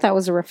 So I think that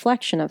was a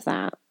reflection of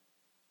that.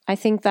 I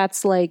think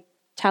that's like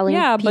telling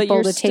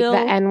people to take the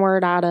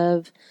N-word out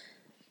of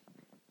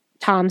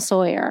Tom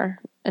Sawyer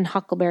and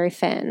Huckleberry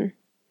Finn.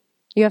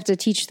 You have to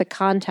teach the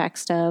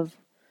context of...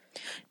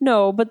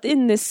 No, but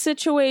in this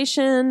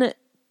situation...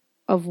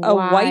 Of a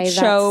white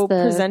show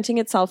presenting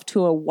itself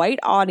to a white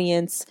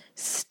audience,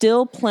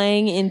 still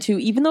playing into,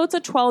 even though it's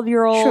a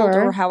 12-year-old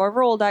or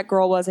however old that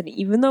girl was, and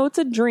even though it's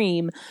a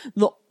dream,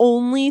 the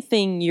only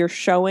thing you're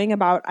showing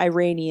about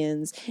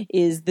Iranians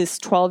is this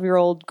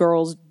 12-year-old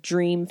girl's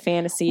dream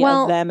fantasy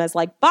of them as,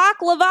 like,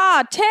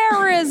 baklava,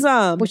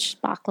 terrorism. Which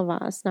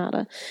baklava is not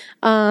a...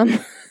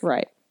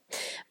 Right.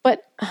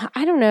 But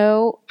I don't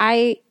know.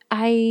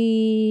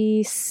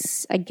 I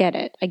get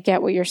it. I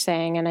get what you're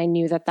saying, and I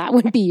knew that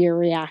would be your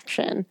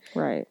reaction.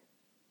 Right.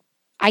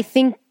 I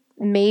think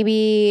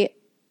maybe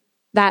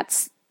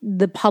that's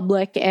the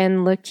public and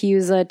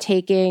LaChiusa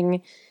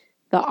taking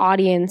the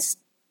audience,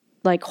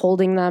 like,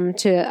 holding them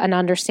to an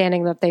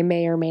understanding that they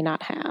may or may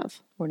not have.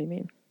 What do you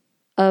mean?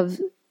 Of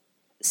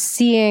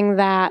seeing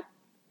that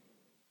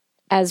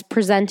as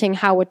presenting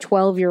how a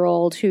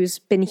 12-year-old who's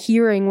been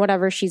hearing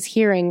whatever she's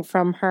hearing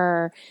from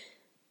her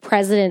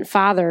president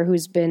father,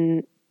 who's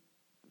been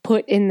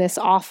put in this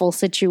awful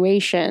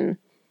situation,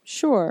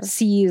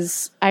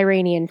 sees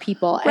Iranian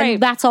people,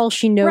 and that's all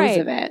she knows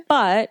of it.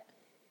 But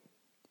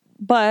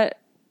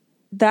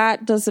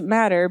that doesn't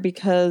matter,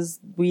 because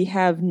we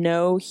have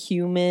no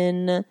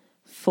human,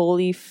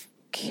 fully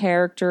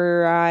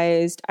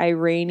characterized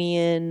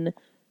Iranian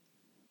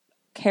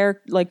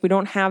like, we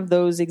don't have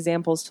those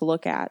examples to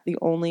look at. The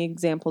only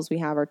examples we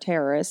have are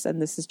terrorists,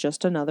 and this is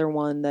just another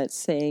one that's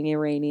saying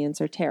Iranians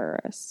are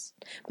terrorists.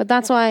 But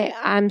that's why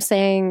I'm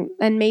saying,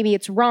 and maybe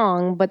it's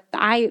wrong, but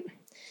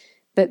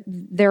that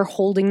they're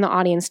holding the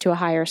audience to a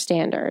higher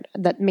standard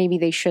that maybe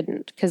they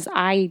shouldn't, because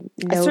I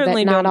know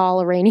that not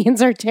all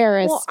Iranians are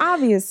terrorists. Well,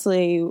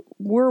 obviously,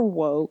 we're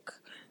woke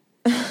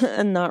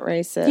and not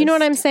racist. You know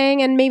what I'm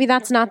saying? And maybe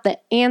that's not the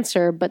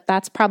answer, but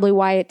that's probably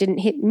why it didn't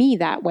hit me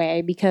that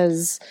way,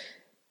 because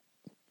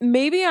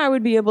maybe I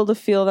would be able to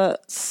feel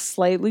that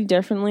slightly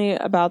differently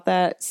about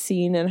that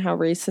scene and how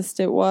racist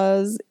it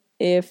was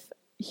if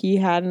he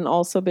hadn't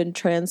also been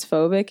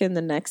transphobic in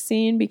the next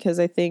scene, because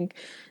I think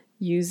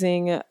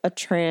using a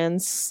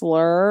trans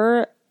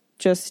slur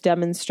just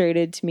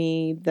demonstrated to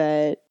me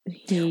that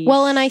he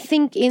and I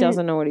think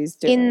doesn't know what he's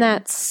doing. In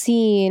that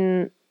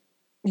scene,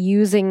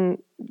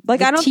 using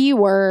the T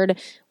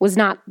word was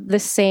not the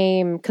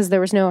same because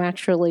there was no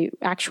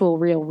actual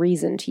real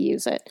reason to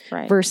use it,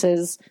 right,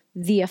 versus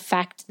the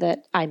effect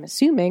that I'm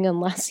assuming,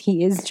 unless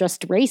he is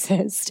just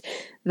racist,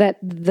 that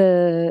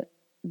the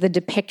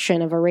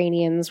depiction of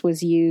Iranians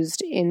was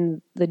used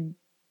in the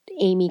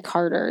Amy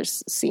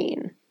Carter's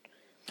scene.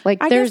 Like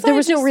there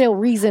was no real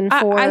reason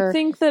for. I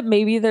think that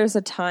maybe there's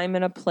a time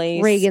and a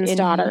place Reagan's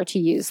daughter to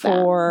use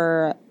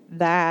for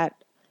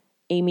that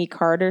Amy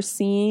Carter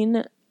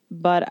scene,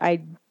 but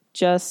I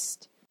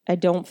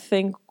don't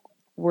think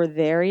we're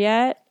there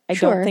yet. I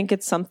don't think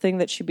it's something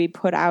that should be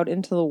put out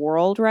into the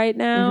world right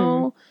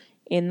now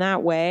in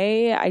that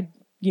way. I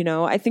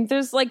think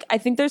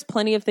there's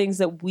plenty of things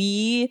that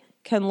we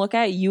can look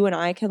at, you and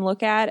I can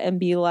look at and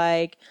be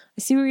like,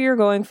 I see what you're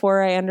going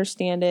for. I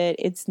understand it.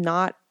 It's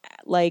not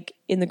like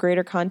in the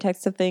greater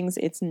context of things,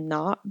 it's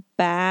not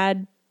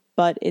bad,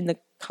 but in the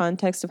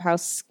context of how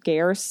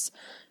scarce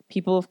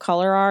people of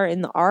color are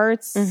in the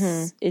arts,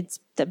 it's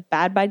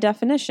bad by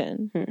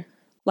definition.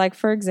 Like,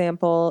 for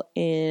example,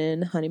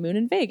 in Honeymoon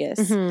in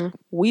Vegas,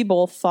 we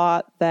both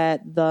thought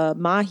that the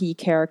Mahi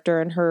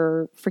character in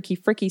her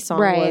Fricky song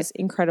was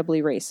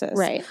incredibly racist.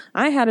 Right.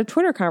 I had a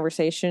Twitter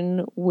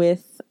conversation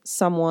with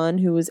someone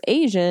who was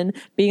Asian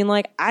being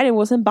like, I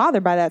wasn't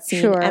bothered by that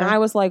scene. And I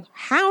was like,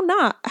 how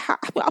not?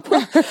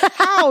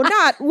 How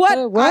not? What?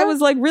 I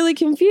was like really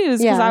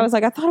confused because I was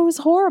like, I thought it was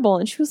horrible.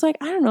 And she was like,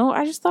 I don't know.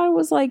 I just thought it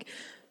was like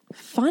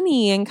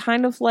funny and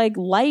kind of like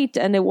light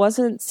and it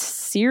wasn't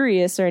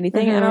serious or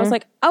anything. And I was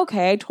like,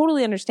 okay, I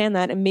totally understand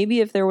that. And maybe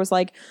if there was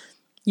like,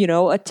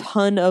 a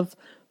ton of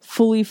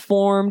fully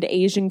formed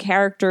Asian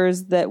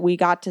characters that we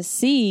got to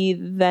see,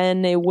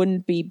 then it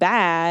wouldn't be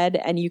bad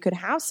and you could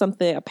have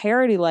a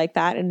parody like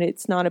that and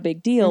it's not a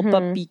big deal.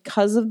 But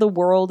because of the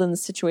world and the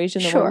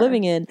situation that we're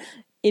living in,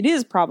 it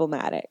is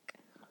problematic.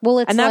 Well,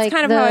 it's and that's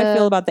kind of how I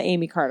feel about the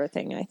Amy Carter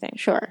thing, I think.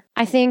 Sure.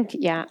 I think,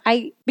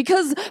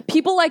 because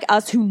people like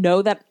us who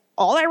know that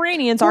all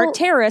Iranians are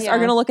terrorists are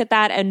going to look at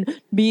that and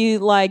be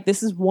like,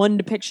 this is one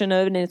depiction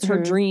of it and it's her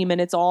dream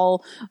and it's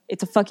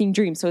a fucking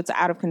dream. So it's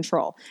out of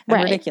control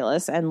and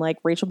ridiculous. And like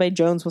Rachel Bay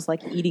Jones was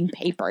like eating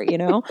paper,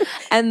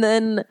 and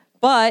then,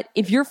 but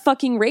if you're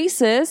fucking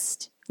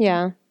racist,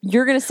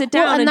 you're going to sit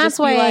down and that's just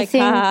why be like, I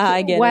think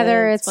I get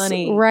whether it. It's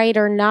funny. Right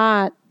or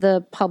not,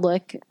 the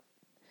public,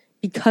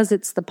 because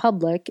it's the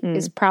public,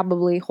 is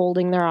probably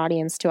holding their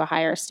audience to a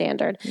higher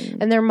standard.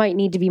 And there might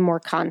need to be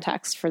more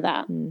context for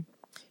that.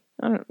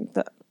 I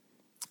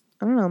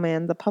don't know,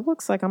 man. The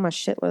public's like on my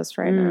shit list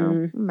right now.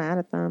 I'm mad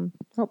at them.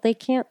 Well, they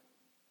can't,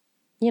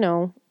 I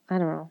don't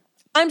know.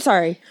 I'm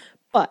sorry,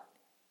 but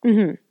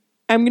I'm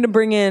going to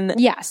bring in...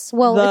 Yes.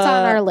 Well, it's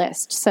on our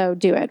list, so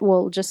do it.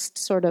 We'll just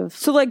sort of...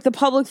 So, like, the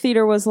Public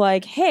Theater was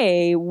like,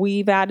 hey,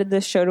 we've added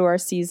this show to our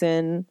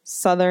season,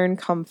 Southern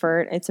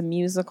Comfort. It's a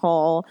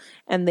musical.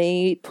 And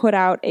they put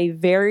out a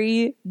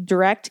very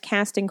direct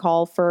casting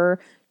call for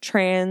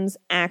trans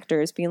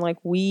actors, being like,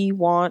 we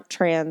want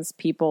trans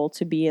people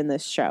to be in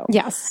this show.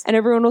 Yes. And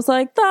everyone was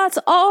like, that's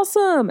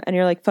awesome. And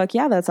you're like, fuck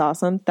yeah, that's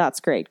awesome.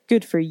 That's great.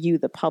 Good for you,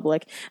 the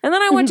public. And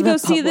then I went to go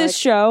see this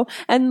show,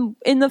 and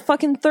in the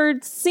fucking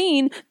third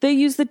scene, they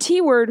use the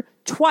T word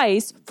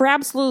twice for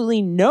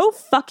absolutely no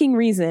fucking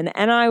reason.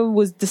 And I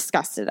was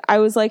disgusted. I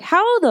was like,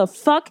 how the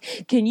fuck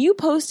can you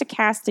post a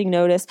casting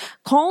notice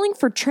calling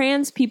for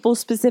trans people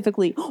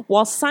specifically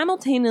while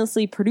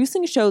simultaneously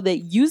producing a show that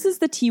uses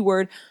the T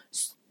word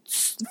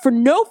for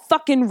no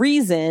fucking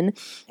reason,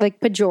 like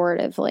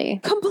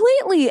pejoratively,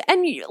 completely,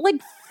 and like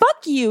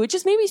fuck you. It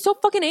just made me so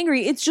fucking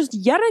angry. It's just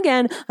yet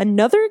again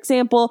another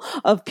example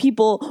of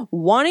people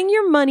wanting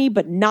your money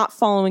but not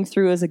following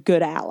through as a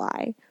good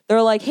ally.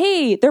 They're like,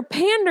 hey, they're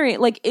pandering.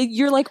 Like,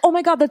 you're like, oh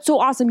my God, that's so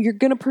awesome. You're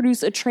going to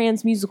produce a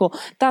trans musical.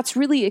 That's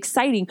really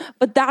exciting.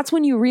 But that's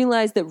when you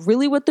realize that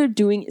really what they're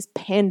doing is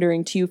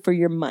pandering to you for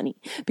your money,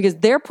 because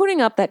they're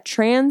putting up that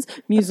trans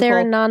musical. But they're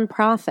a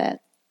nonprofit.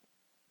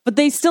 But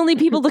they still need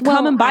people to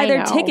come and buy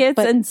their tickets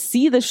and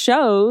see the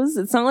shows.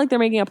 It's not like they're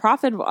making a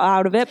profit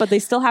out of it, but they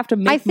still have to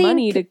make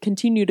money to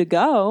continue to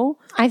go.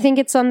 I think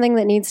it's something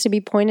that needs to be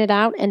pointed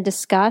out and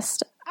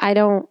discussed.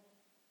 I'm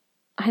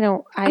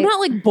not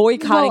like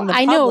boycotting the public,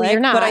 I know you're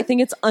not, but I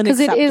think it's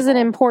unacceptable. Because it is an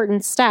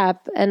important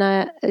step,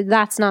 and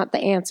that's not the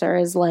answer,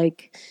 is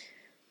like,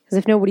 because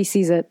if nobody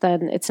sees it,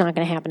 then it's not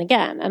going to happen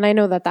again. And I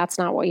know that that's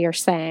not what you're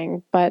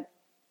saying, but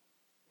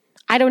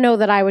I don't know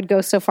that I would go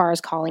so far as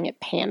calling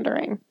it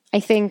pandering. I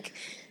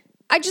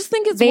just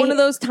think it's one of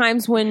those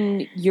times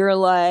when you're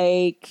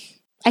like...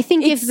 I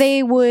think if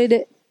they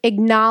would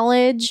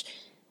acknowledge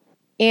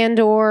I don't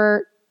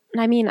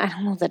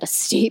know that a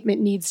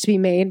statement needs to be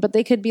made, but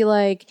they could be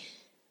like,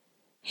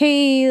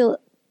 hey,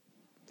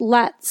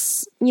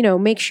 let's,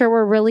 make sure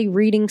we're really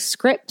reading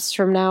scripts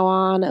from now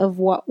on of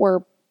what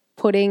we're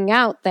putting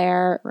out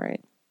there. Right.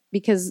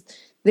 Because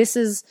this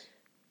is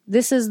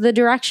the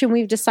direction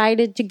we've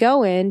decided to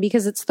go in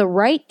because it's the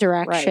right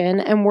direction,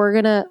 right. And we're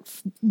going to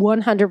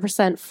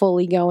 100%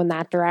 fully go in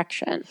that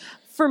direction.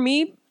 For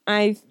me,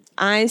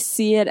 I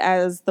see it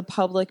as the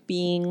public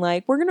being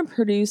like, we're going to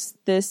produce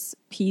this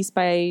piece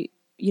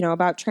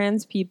about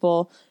trans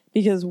people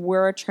because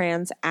we're a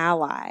trans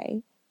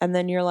ally. And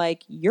then you're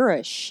like, you're a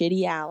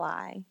shitty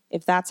ally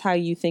if that's how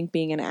you think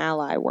being an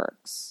ally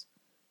works.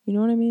 You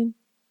know what I mean?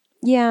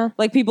 Yeah.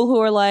 Like people who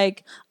are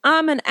like,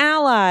 I'm an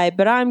ally,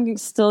 but I'm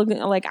still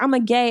like, I'm a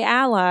gay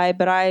ally,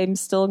 but I'm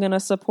still going to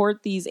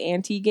support these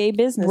anti-gay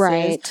businesses.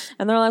 Right.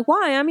 And they're like,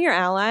 why? I'm your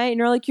ally. And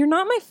you're like, you're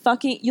not my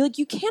fucking,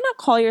 you cannot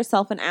call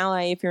yourself an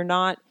ally if you're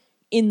not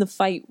in the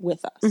fight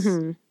with us.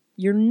 Mm-hmm.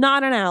 You're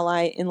not an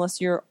ally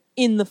unless you're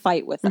in the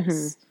fight with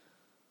us.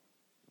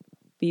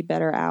 Be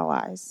better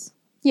allies.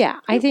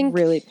 Yeah. I think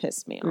really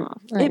pissed me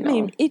off.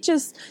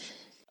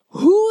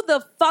 Who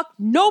the fuck?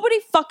 Nobody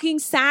fucking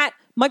sat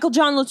Michael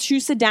John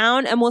LaChiusa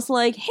down and was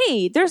like,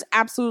 hey, there's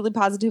absolutely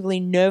positively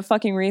no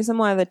fucking reason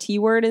why the T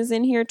word is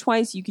in here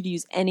twice. You could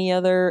use any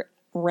other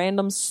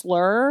random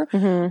slur,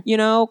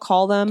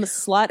 call them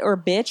slut or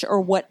bitch or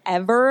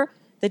whatever.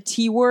 The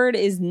T word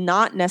is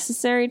not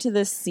necessary to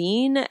this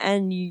scene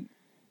and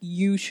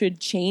you should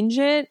change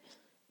it.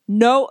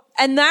 No,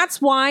 and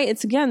that's why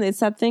it's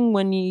that thing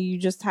when you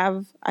just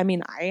have, I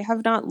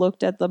have not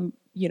looked at the,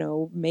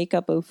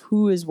 makeup of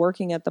who is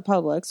working at the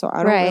Public, so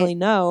I don't really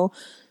know.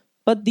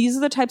 But these are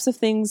the types of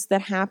things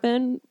that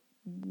happen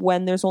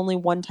when there's only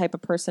one type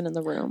of person in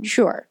the room.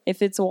 Sure.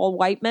 If it's all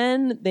white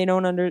men, they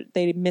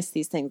miss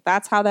these things.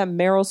 That's how that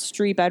Meryl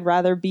Streep, I'd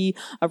rather be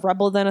a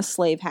rebel than a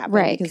slave happened.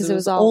 Right, because it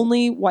was all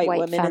only white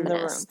women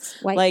feminists.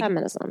 in the room. White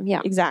feminism,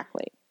 yeah.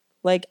 Exactly.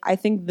 Like, I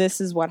think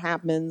this is what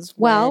happens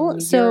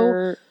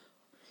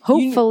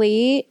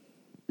hopefully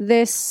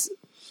this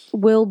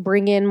will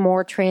bring in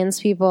more trans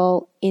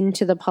people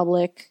into the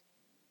public,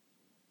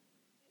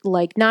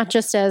 like not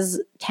just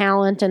as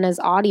talent and as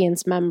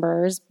audience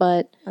members,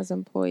 but as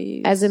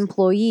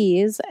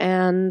employees.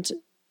 And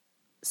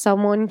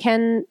someone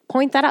can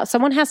point that out.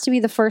 Someone has to be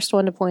the first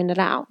one to point it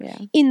out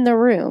in the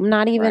room,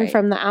 not even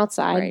from the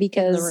outside,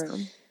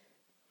 because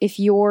if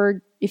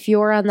you're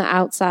on the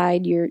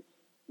outside,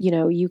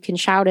 you can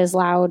shout as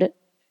loud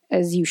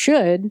as you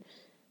should,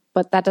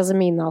 but that doesn't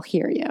mean they'll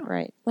hear you.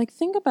 Right. Like,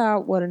 think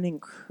about what an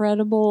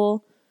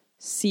incredible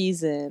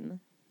season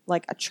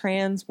like a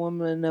trans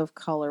woman of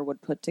color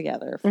would put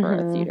together for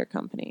a theater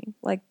company.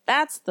 Like,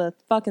 that's the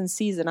fucking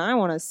season I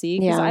want to see,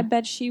 because I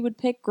bet she would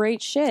pick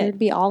great shit. There'd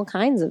be all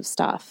kinds of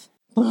stuff.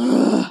 We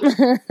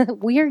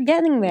are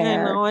getting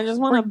there. I know. I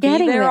just want to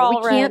be there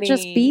already. We can't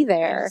just be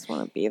there. I just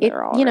want to be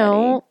there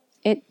already.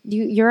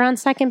 You're on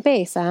second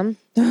base, Em.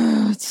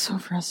 It's so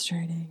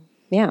frustrating.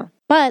 Yeah.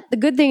 But the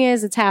good thing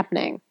is it's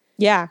happening.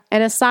 Yeah.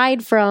 And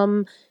aside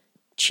from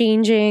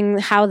changing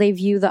how they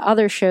view the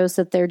other shows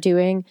that they're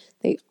doing,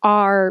 they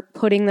are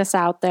putting this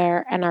out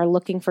there and are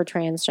looking for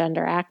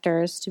transgender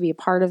actors to be a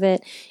part of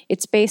it.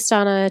 It's based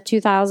on a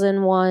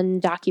 2001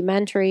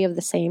 documentary of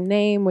the same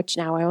name, which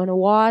now I want to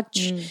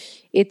watch.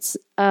 It's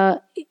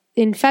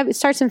it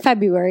starts in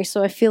February,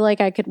 so I feel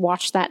like I could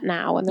watch that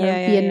now, and there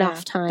would be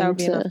enough time. That would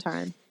be enough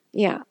time.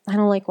 Yeah, I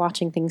don't like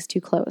watching things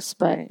too close,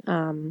 but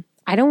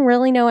I don't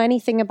really know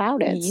anything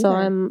about it, so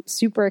I'm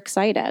super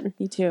excited.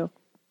 Me too.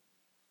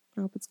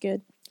 I hope it's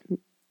good.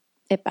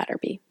 It better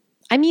be.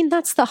 I mean,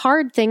 that's the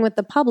hard thing with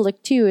the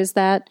public, too, is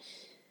that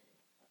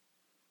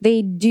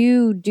they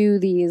do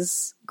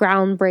these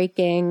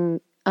groundbreaking,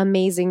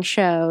 amazing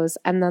shows,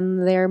 and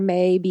then there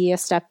may be a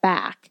step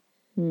back,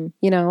 you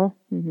know?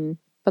 Mm-hmm.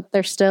 But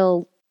they're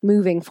still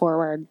moving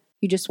forward.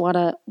 You just want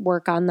to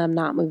work on them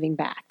not moving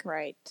back.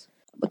 Right.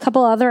 A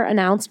couple other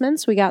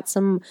announcements. We got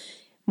some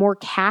more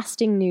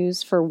casting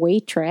news for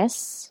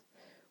Waitress.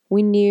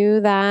 We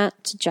knew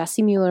that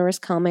Jessie Mueller was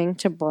coming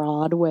to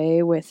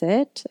Broadway with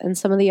it, and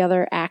some of the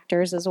other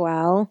actors as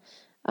well.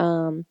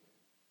 Drew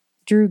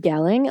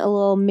Gelling, a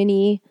little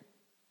mini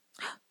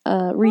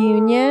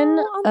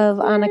reunion of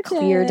On a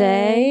Clear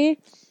Day.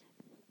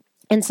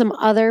 And some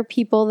other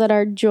people that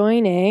are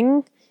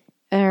joining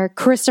are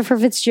Christopher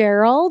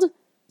Fitzgerald.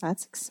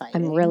 That's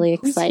exciting. I'm really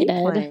excited. Who's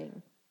he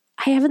playing?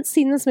 I haven't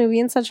seen this movie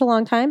in such a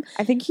long time.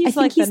 I think he's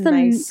the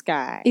nice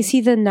guy. Is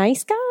he the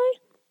nice guy?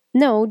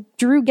 No,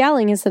 Drew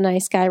Gelling is the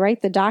nice guy,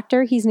 right? The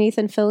doctor, he's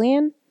Nathan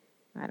Fillion?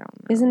 I don't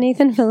know. Isn't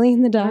Nathan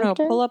Fillion the doctor? I don't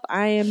know. Pull up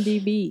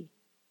IMDb.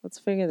 Let's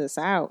figure this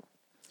out.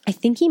 I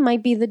think he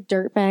might be the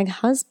dirtbag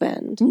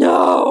husband.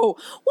 No!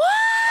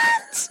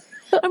 What?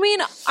 I mean,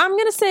 I'm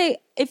going to say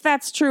if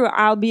that's true,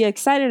 I'll be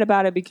excited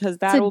about it because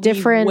that'll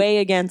be way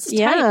against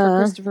type for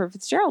Christopher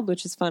Fitzgerald,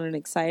 which is fun and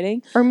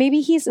exciting. Or maybe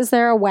is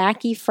there a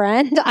wacky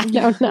friend? I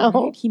don't know.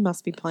 Right? He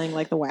must be playing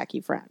like the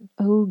wacky friend.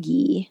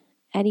 Ogie.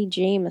 Eddie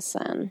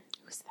Jameson.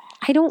 Who's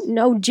that? I don't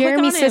know.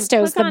 Jeremy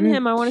Sisto's on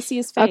him. I want to see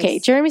his face. Okay,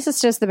 Jeremy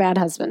Sisto's the bad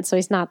husband, so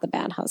he's not the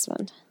bad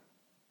husband.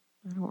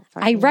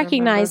 I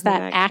recognize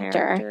that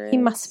actor. He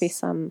must be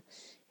some...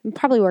 He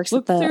probably works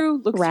at the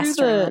restaurant. Look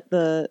through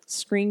the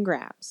screen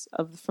grabs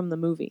from the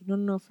movie.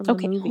 No, from the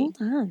movie. Hold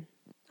on.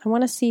 I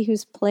want to see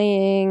who's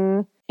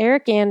playing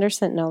Eric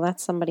Anderson. No,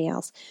 that's somebody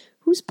else.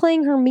 Who's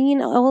playing her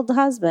mean old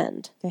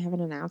husband? They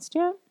haven't announced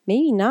yet?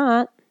 Maybe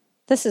not.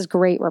 This is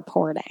great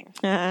reporting.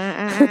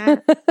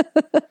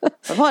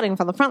 Reporting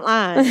from the front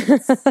lines.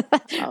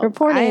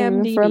 Reporting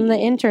IMDb. From the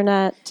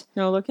internet.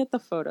 No, look at the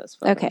photos.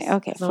 Okay.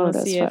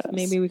 Photos. If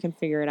maybe we can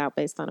figure it out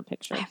based on a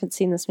picture. I haven't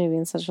seen this movie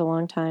in such a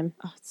long time.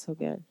 Oh, it's so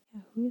good.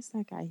 Yeah, who is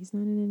that guy? He's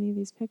not in any of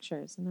these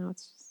pictures. And now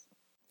it's just...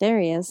 There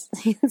he is.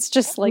 It's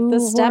just like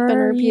the step and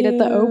repeat at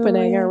the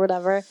opening or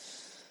whatever.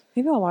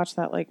 Maybe I'll watch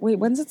that. Wait,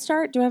 when's it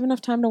start? Do I have enough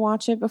time to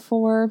watch it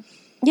before?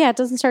 Yeah, it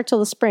doesn't start till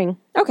the spring.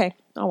 Okay,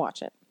 I'll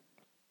watch it.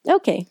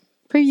 Okay.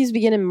 Previews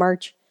begin in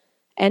March.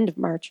 End of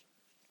March.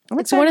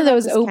 It's one of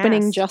those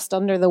opening just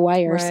under the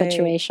wire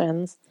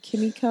situations.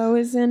 Kimiko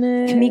is in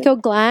it. Kimiko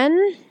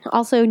Glenn,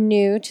 also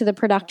new to the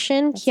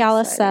production.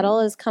 Keala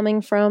Settle is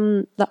coming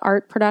from the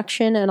art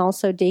production, and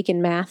also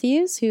Dakin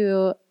Matthews,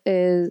 who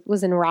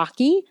was in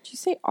Rocky. Did you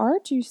say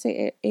art? Did you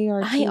say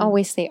ART? I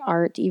always say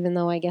art, even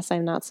though I guess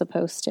I'm not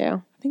supposed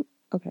to.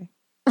 Okay.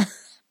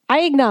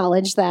 I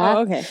acknowledge that.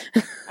 Oh, okay.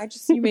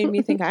 You made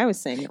me think I was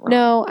saying it wrong.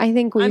 No, I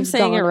think I'm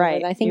saying it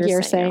right. I think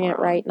you're saying it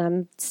right, and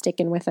I'm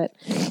sticking with it.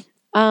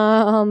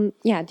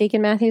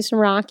 Dakin Matthews from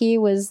Rocky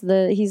he's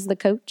the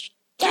coach.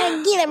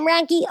 Get him,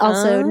 Rocky.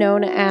 Also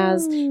known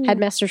as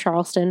Headmaster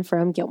Charleston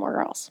from Gilmore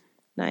Girls.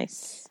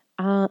 Nice.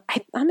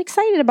 I'm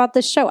excited about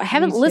this show. I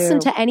haven't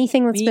listened to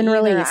anything that's been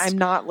released. I'm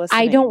not listening.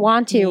 I don't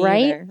want to,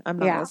 right? I'm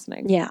not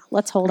listening. Yeah,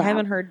 let's hold on.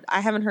 I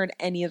haven't heard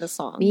any of the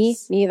songs. Me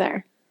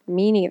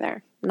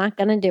neither. I'm not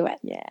gonna do it.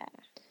 Yeah.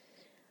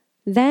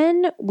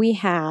 Then we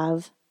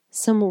have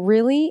some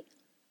really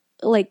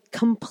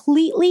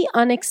completely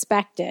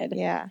unexpected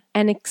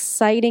and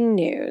exciting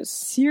news.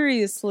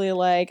 Seriously,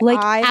 I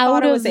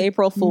thought it was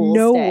April Fool's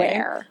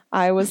nowhere. Day.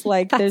 I was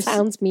like, that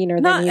sounds meaner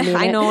than you mean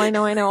I know.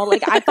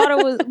 I thought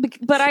it was,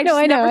 but I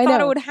never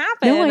thought it would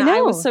happen. No, I know.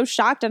 I was so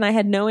shocked, and I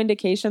had no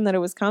indication that it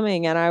was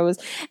coming.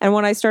 And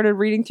when I started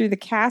reading through the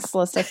cast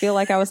list, I feel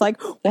like I was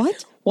like,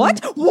 what?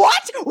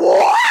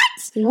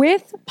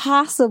 With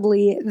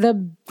possibly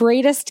the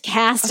greatest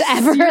cast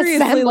ever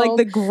assembled.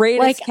 The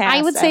greatest cast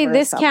I would say ever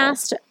this assembled.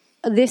 Cast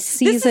this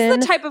season. This is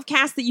the type of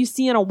cast that you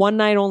see in a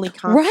one-night-only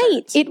concert.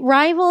 Right. It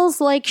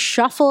rivals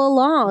Shuffle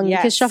Along.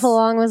 Yes. Because Shuffle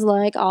Along was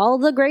all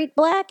the great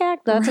black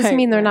actors. That doesn't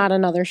mean they're not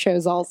in other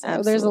shows also.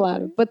 Absolutely. There's a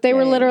lot of, but they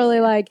were literally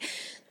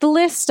the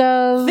list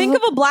of... Think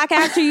of a black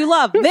actor you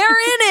love. They're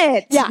in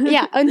it.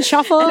 Yeah. And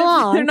Shuffle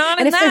Along. They're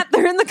not in that.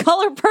 They're in The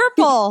Color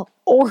Purple.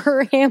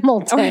 Or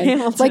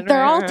Hamilton.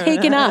 They're all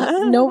taken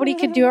up. Nobody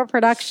could do a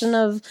production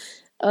of,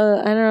 I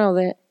don't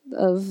know,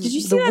 Did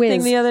you see that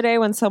thing the other day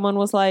when someone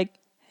was like,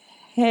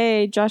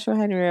 hey, Joshua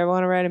Henry, I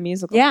want to write a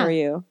musical for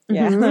you.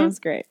 Yeah, that was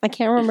great. I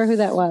can't remember who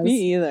that was.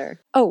 Me either.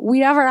 Oh,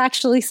 we never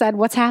actually said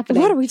what's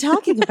happening. What are we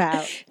talking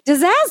about?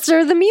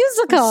 Disaster, the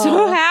musical. I'm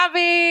so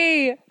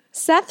happy.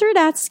 Seth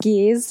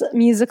Rudetsky's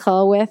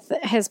musical with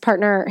his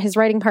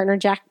writing partner,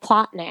 Jack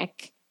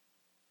Plotnick.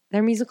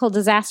 Their musical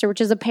Disaster,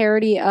 which is a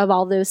parody of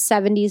all those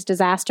 70s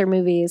disaster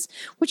movies,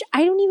 which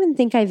I don't even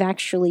think I've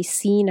actually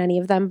seen any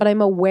of them, but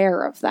I'm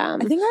aware of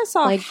them. I think I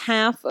saw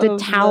half of the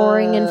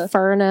Towering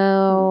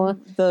Inferno,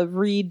 the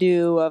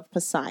redo of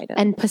Poseidon,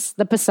 and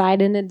the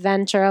Poseidon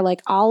Adventure,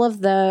 all of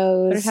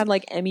those. But it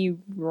had Emmy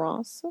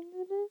Ross in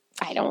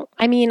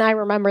it. I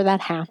remember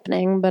that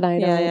happening, but I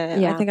don't.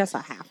 Yeah. I think I saw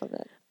half of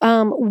it.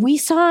 We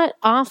saw it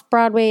off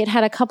Broadway. It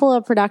had a couple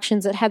of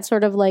productions. It had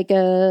sort of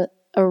a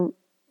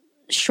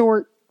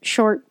short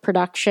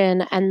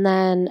production, and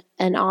then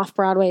an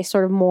off-Broadway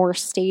sort of more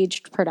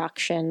staged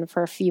production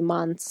for a few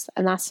months,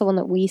 and that's the one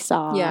that we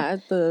saw. Yeah,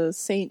 at the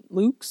St.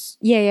 Luke's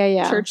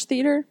Church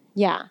Theater.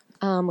 Yeah,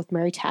 with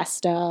Mary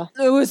Testa.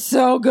 It was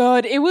so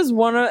good. It was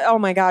oh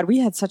my God, we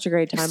had such a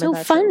great time. So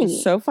funny. It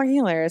was so fucking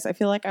hilarious. I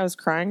feel like I was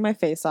crying my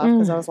face off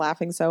because I was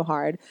laughing so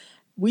hard.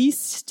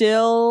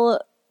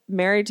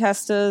 Mary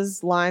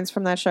Testa's lines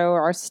from that show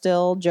are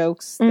still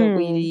jokes that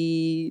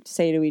we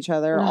say to each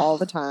other all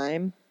the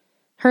time.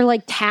 Her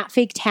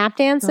fake tap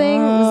dancing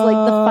was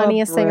the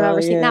funniest thing I've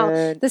ever seen.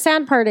 Now, the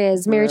sad part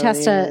is Mary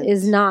Testa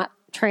is not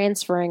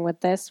transferring with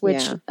this,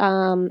 which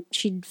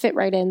she'd fit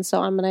right in. So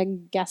I'm going to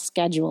guess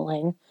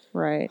scheduling.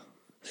 Right.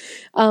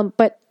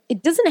 But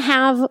it doesn't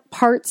have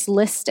parts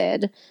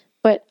listed.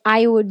 But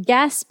I would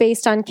guess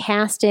based on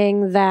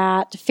casting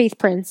that Faith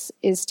Prince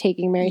is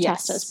taking Mary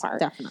Testa's part.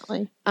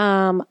 Definitely.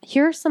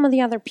 Here are some of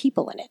the other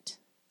people in it.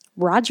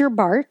 Roger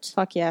Bart.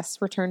 Fuck yes,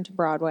 return to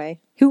Broadway.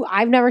 Who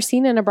I've never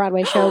seen in a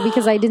Broadway show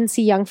because I didn't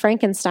see Young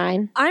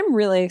Frankenstein. I'm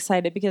really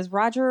excited because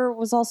Roger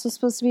was also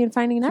supposed to be in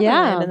Finding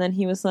Neverland, and then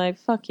he was like,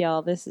 fuck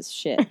y'all, this is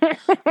shit.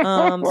 So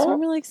I'm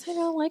really excited.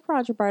 I like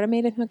Roger Bart. I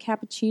made him a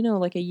cappuccino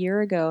like a year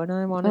ago, and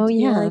I wanted to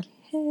be like,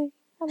 hey,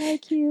 I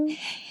like you.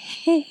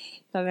 Hey.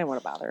 But I didn't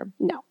want to bother him.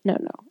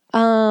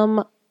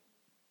 No.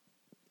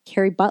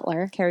 Carrie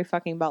Butler. Carrie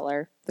fucking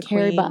Butler. The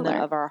Carrie queen Butler.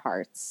 of our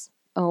hearts.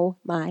 Oh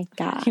my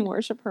God. I can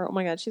worship her. Oh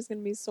my God, she's going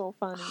to be so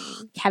funny.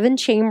 Kevin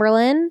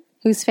Chamberlain,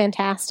 who's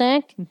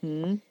fantastic.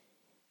 Mm-hmm.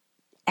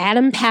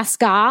 Adam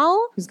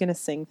Pascal. Who's going to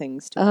sing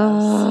things to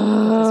us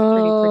with his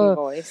pretty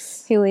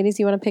voice. Hey, ladies,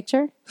 you want a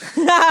picture?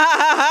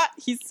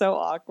 He's so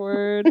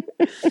awkward.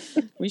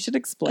 We should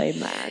explain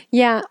that.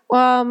 Yeah.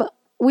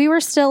 We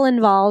were still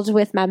involved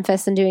with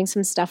Memphis and doing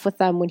some stuff with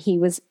them when he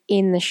was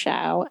in the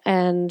show.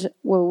 And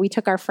we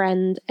took our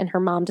friend and her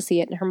mom to see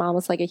it. And her mom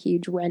was like a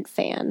huge Rent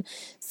fan.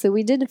 So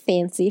we did a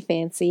fancy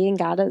and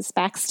got us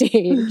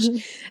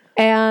backstage.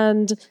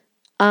 And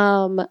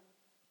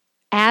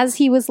as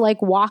he was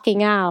like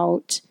walking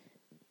out,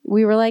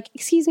 we were like,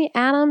 excuse me,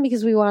 Adam,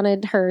 because we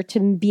wanted her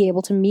to be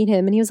able to meet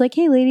him. And he was like,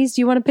 hey, ladies,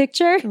 do you want a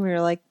picture? And we were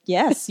like,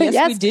 yes, we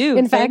do.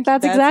 In fact,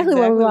 that's exactly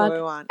what we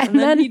want. And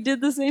then he did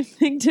the same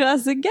thing to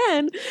us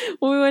again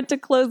when we went to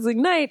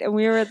closing night and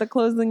we were at the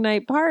closing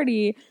night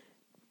party.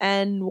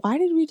 And why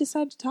did we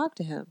decide to talk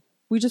to him?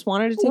 We just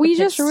wanted to take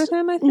a picture with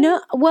him, I think?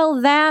 No,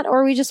 well, that,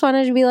 or we just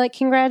wanted to be like,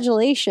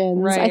 congratulations.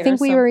 Right, I think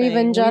we were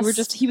even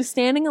just... he was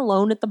standing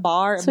alone at the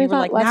bar, and so we were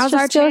thought, like, now's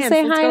our chance.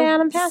 Say hi to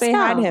Adam Pascal. Say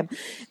hi to him.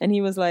 And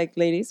he was like,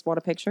 ladies, want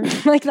a picture?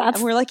 Like that's...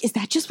 And we're like, is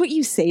that just what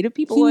you say to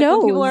people? He like,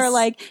 knows. When people are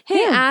like,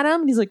 hey, Adam.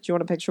 And he's like, do you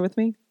want a picture with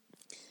me?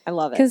 I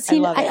love it. Because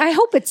I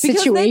hope it's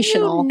because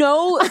situational.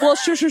 Well,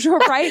 sure,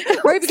 right?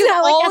 Right, because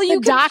not like all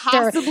you can doctor.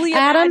 possibly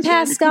Adam imagine,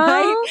 Pascal,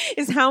 right,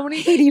 is how many.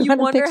 Hey, you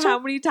wonder how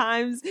many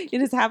times it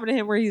has happened to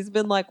him where he's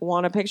been like,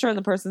 want a picture, and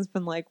the person's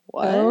been like,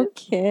 what?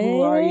 Okay,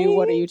 who are you?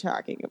 What are you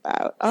talking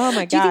about? Oh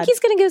my God! Do you think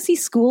he's going to go see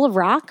School of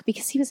Rock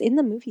because he was in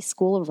the movie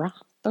School of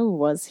Rock? Oh,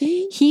 was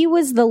he? He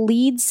was the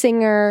lead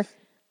singer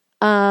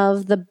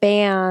of the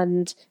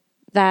band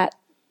that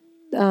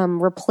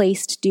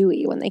replaced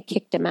Dewey when they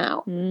kicked him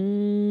out.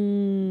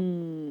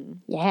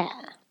 Yeah.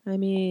 I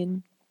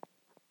mean,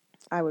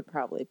 I would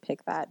probably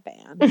pick that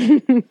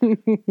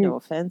band. No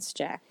offense,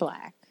 Jack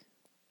Black.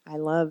 I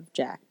love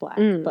Jack Black,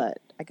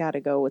 but I got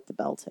to go with the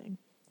belting.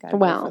 Got to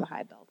go for the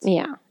high belts.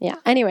 Yeah.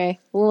 Anyway,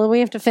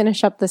 we have to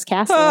finish up this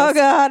cast. Oh,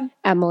 God.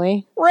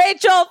 Emily.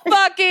 Rachel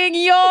fucking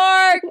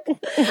York!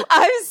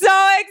 I'm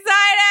so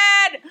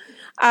excited!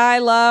 I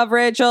love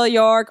Rachel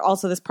York.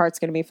 Also, this part's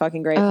going to be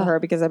fucking great for her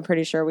because I'm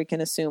pretty sure we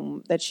can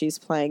assume that she's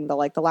playing the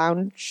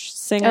lounge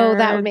singer. Oh,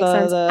 that would make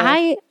sense.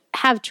 I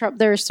have trouble.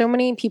 There are so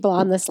many people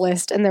on this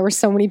list, and there were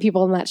so many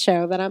people in that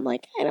show that I'm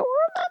like, I don't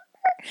remember.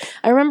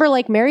 I remember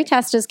like Mary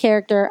Testa's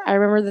character. I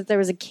remember that there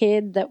was a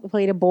kid that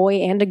played a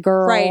boy and a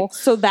girl. Right.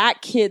 So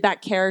that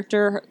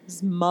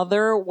character's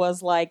mother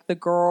was like the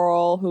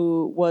girl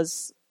who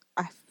was...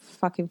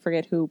 fucking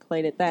forget who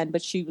played it then,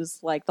 but she was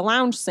like the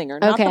lounge singer,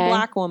 not the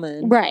black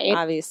woman, right?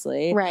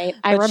 Obviously, right.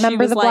 I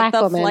remember the black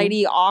woman, the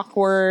flighty,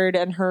 awkward,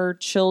 and her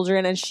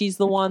children, and she's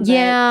the one that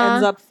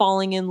ends up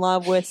falling in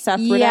love with Seth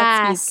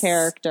Rudetsky's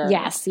character.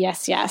 Yes.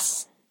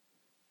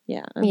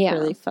 Yeah, I'm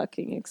really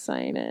fucking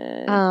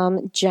excited.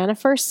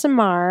 Jennifer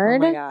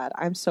Simard. Oh my God,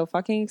 I'm so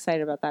fucking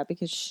excited about that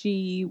because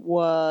she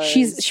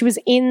was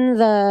in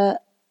the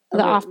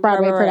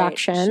off-Broadway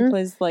production. She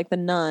plays like the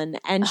nun.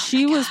 And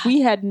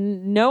we had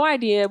no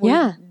idea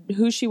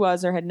who she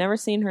was or had never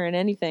seen her in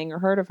anything or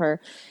heard of her.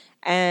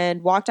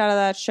 And walked out of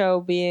that show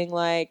being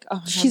like,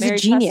 oh, she's Mary a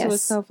genius. Testa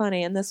was so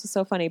funny and this was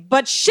so funny.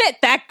 But shit,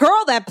 that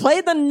girl that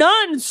played the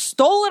nun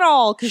stole it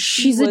all. Because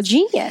she's a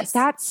genius.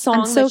 That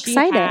song she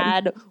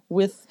had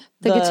with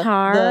the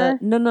guitar.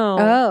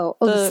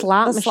 The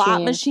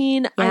slot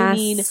machine. Yes. I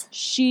mean,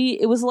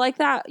 it was like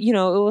that, it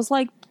was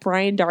like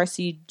Brian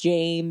Darcy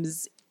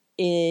James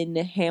in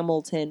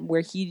Hamilton,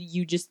 where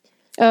you just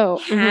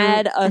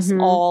had us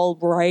all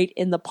right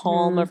in the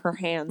palm of her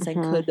hands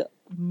and could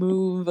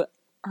move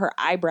her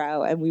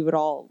eyebrow, and we would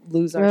all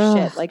lose our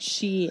shit. Like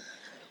she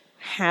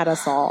had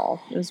us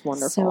all. It was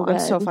wonderful. I'm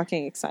so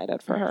fucking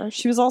excited for her.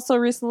 She was also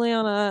recently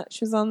on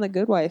The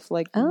Good Wife.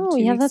 Like 2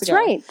 weeks ago.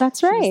 Right.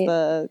 That's right. She was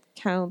the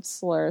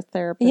counselor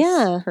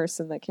therapist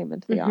person that came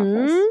into the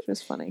office. It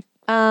was funny.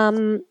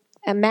 And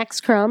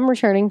Max Crum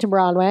returning to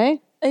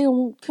Broadway. Hey,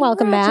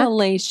 welcome back.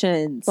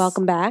 Congratulations.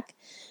 Welcome back.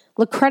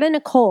 Lacretta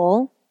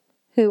Nicole,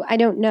 who I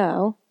don't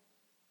know.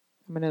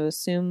 I'm going to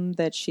assume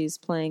that she's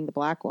playing the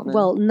black woman.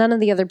 Well, none of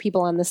the other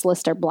people on this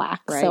list are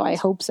black, so I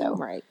hope so.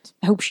 Right.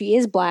 I hope she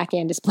is black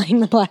and is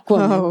playing the black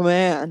woman. Oh,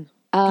 man.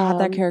 God,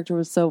 that character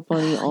was so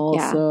funny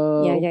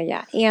also.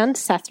 Yeah. And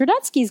Seth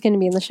Rudetsky is going to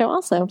be in the show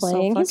also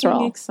playing his role.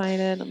 I'm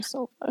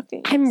so fucking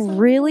excited. I'm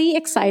really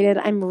excited.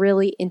 I'm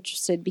really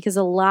interested because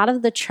a lot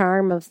of the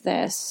charm of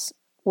this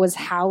was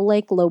how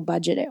low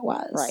budget it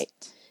was.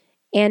 Right.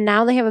 And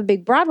now they have a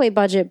big Broadway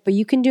budget, but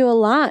you can do a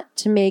lot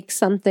to make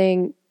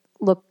something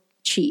look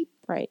cheap.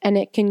 Right. And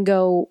it can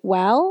go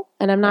well.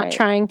 And I'm not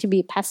trying to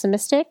be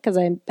pessimistic because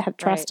I have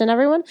trust in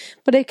everyone,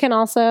 but it can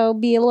also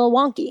be a little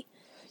wonky.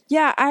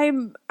 Yeah,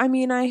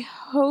 I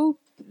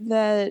hope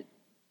that.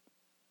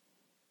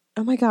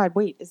 Oh my God!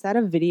 Wait, is that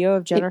a video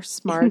of Jenna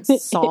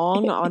Smart's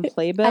song on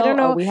Playbill? I don't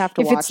know. We have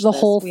to if watch it's the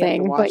this. whole We have to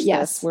thing, watch but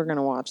yes, this. We're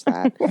gonna watch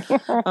that.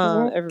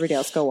 Everybody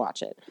else, go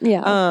watch it.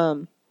 Yeah.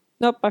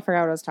 Nope, I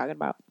forgot what I was talking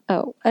about.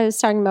 Oh, I was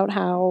talking about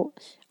how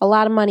a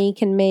lot of money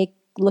can make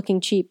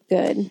looking cheap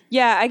good.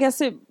 Yeah, I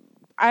guess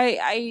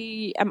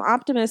I am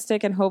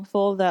optimistic and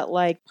hopeful that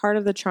like part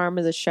of the charm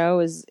of the show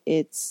is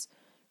its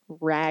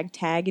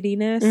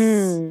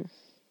ragtagginess.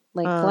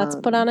 Like, let's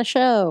put on a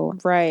show.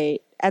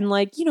 Right. And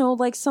like, you know,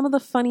 like some of the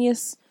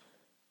funniest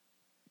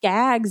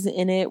gags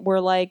in it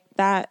were like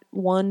that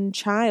one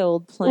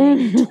child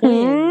playing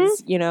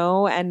twins, you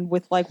know, and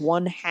with like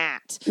one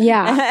hat.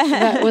 Yeah.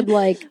 That would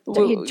like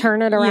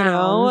turn it around. You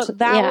know,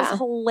 that was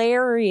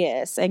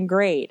hilarious and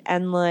great.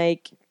 And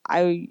like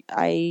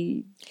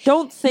I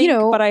don't think,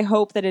 but I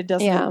hope that it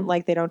doesn't,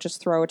 like they don't just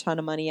throw a ton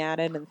of money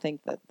at it and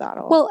think that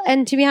that'll... Well,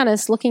 and to be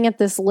honest, looking at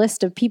this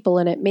list of people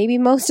in it, maybe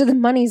most of the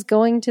money's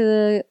going to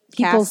the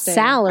people's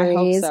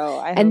salaries.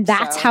 I hope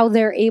that's how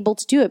they're able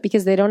to do it,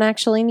 because they don't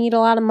actually need a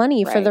lot of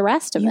money for the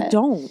rest of it.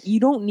 You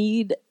don't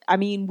need... I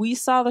mean, we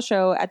saw the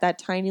show at that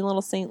tiny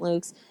little St.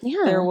 Luke's.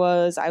 Yeah. There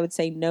was, I would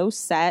say, no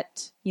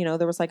set. You know,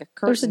 there was like a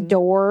curtain. There's a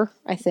door,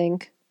 I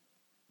think,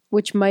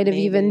 which might have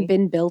even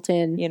been built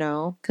in. You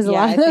know, because a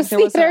lot of those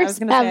theaters have doors.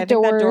 I think that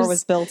door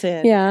was built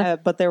in. Yeah,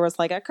 but there was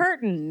like a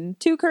curtain,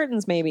 2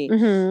 curtains maybe,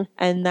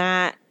 and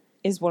that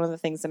is one of the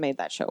things that made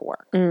that show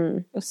work.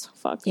 It was so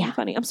fucking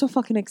funny. I'm so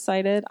fucking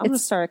excited. I'm gonna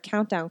start a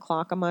countdown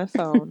clock on my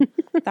phone.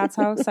 That's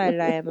how excited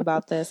I am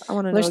about this. I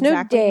want to know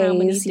exactly how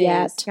many days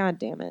yet. God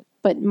damn it!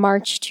 But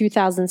March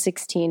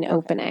 2016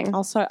 opening.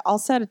 I'll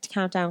set a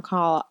countdown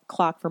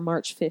clock for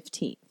March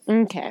 15th.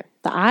 Okay,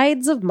 the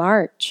Ides of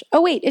March.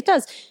 Oh wait, it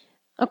does.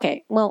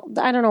 Okay, well,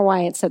 I don't know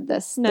why it said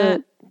this.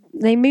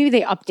 Maybe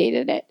they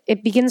updated it.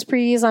 It begins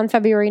previews on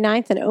February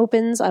 9th and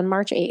opens on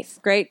March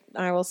 8th. Great.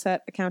 I will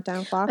set a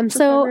countdown clock. I'm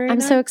so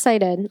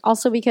excited.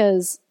 Also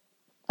because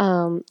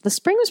the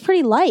spring was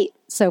pretty light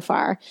so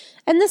far.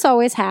 And this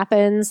always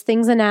happens.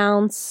 Things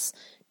announce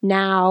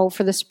now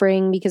for the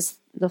spring because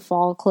the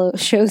fall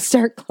shows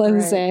start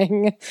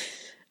closing.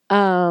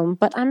 Right.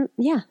 But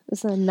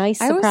it's a nice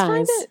surprise. I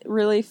always find it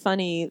really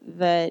funny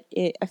that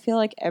I feel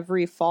like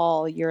every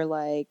fall you're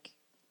like,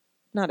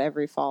 not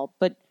every fall,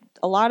 but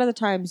a lot of the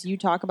times you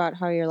talk about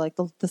how you're like,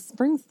 the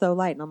spring's so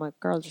light. And I'm like,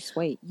 girl, just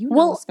wait. You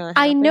know what's going to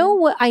happen. I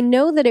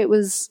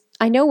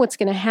know what's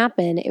going to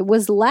happen. It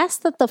was less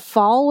that the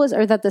fall was,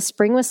 or that the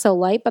spring was so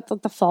light, but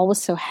that the fall was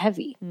so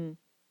heavy.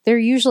 There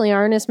usually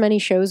aren't as many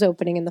shows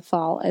opening in the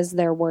fall as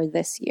there were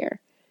this year.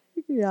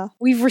 Yeah.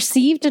 We've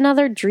received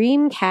another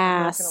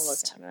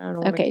Dreamcast. I'm not going to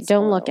look at it. Okay,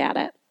 don't look at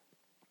it.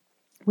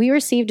 We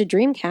received a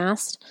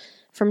Dreamcast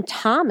from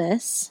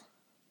Thomas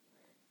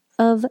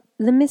of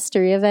The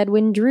Mystery of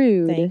Edwin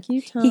Drood. Thank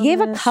you, Thomas. He gave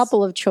a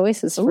couple of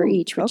choices for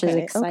each, which is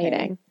exciting.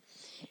 Okay.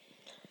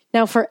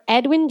 Now, for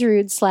Edwin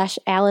Drood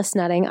 / Alice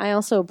Nutting, I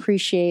also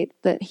appreciate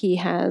that he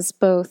has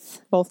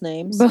both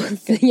names.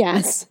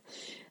 Yes.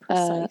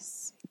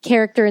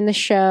 Character in the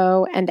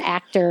show and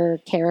actor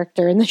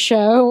character in the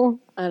show.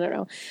 I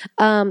don't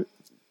know.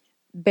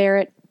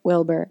 Barrett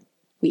Wilbur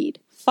Weed.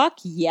 Fuck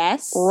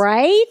yes.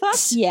 Right? Fuck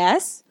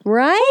yes.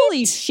 Right?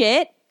 Holy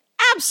shit.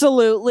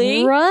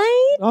 Absolutely.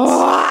 Right?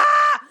 Oh,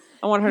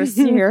 I want her to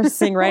see her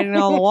sing writing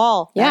on the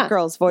wall. Yeah. That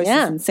girl's voice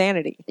is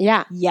insanity.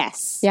 Yeah.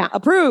 Yes. Yeah.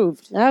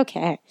 Approved.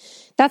 Okay.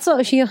 That's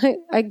all he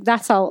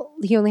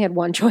only had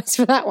one choice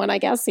for that one, I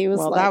guess. He was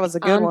that was a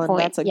good one.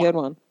 Point. That's a good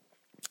one.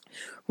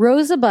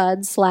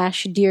 Rosebud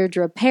 /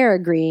 Deirdre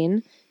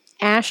Peregrine,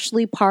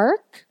 Ashley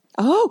Park.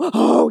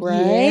 Oh, right?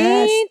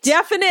 Yes,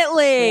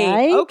 definitely.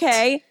 Right?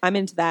 Okay. I'm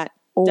into that.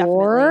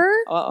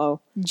 Or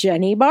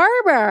Jenny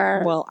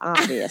Barber. Well,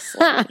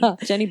 obviously.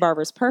 Jenny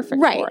Barber's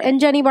perfect. Right. For it. And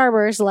Jenny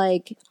Barber's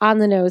like on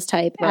the nose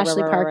type.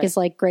 Ashley Park is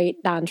like great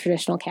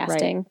non-traditional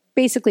casting. Right.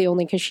 Basically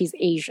only because she's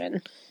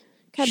Asian.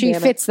 She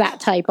fits that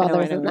type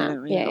other than that.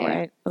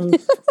 Right.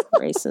 Oof,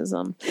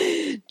 racism.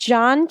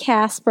 John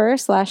Casper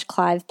 /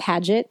 Clive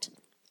Paget.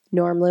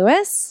 Norm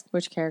Lewis.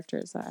 Which character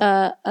is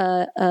that?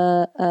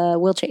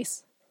 Will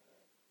Chase.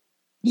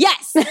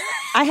 Yes!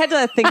 I had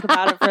to think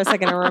about it for a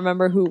second and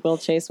remember who Will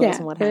Chase was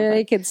and what happened.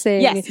 They could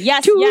say yes.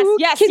 Yes. I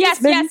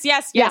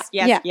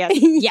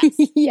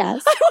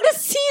want to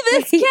see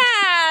this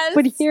cast.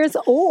 But here's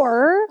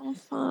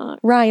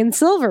Ryan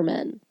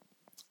Silverman.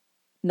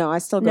 No, I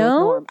still go with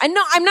Norm. I'm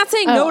not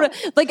saying no to,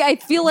 like, I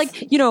feel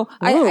like,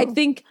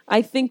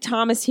 I think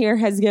Thomas here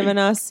has given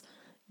us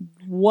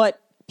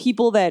what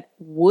people that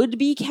would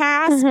be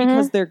cast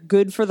because they're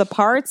good for the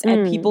parts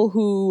and people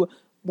who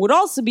would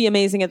also be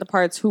amazing at the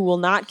parts who will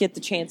not get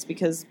the chance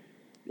because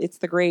it's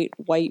the great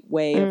white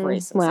way of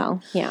racism. Well,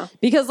 yeah.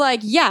 Because,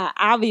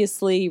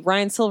 obviously,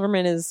 Ryan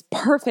Silverman is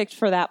perfect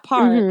for that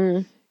part.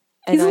 And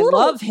I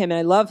love him, and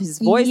I love his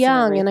voice.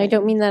 Young, and I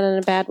don't mean that in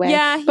a bad way.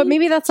 Yeah. But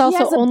maybe that's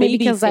also only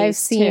because I've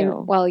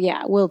seen,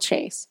 Will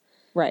Chase.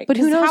 Right. But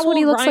who knows what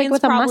he looks like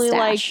with a probably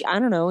mustache? Like, I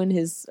don't know, in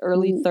his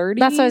early 30s.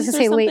 That's what I was going to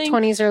say, late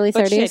 20s, early 30s.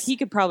 But shit, he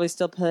could probably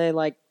still play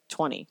like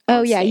 20.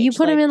 Oh, yeah. You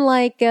put him in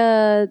like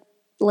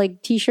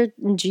T-shirt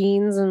and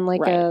jeans and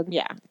like a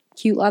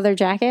cute leather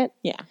jacket.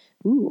 Yeah.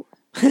 Ooh.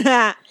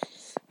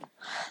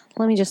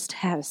 Let me just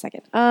have a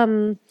second.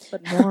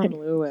 But Norm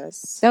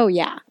Lewis. Oh,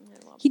 yeah.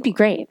 He'd be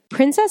great.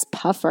 Princess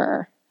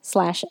Puffer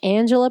 /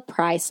 Angela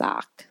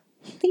Prysock.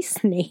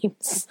 These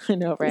names. I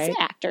know, right? These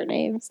actor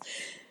names.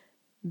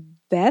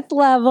 Beth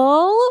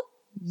Level.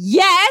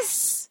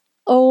 Yes!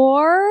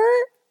 Or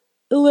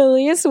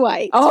Lilius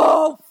White.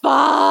 Oh, fuck!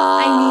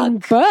 I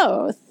mean,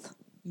 both.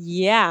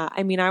 Yeah.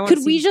 I mean, I want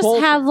Could we just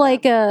have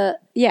like a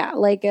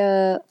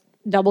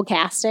double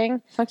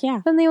casting? Fuck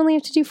yeah. Then they only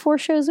have to do 4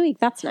 shows a week.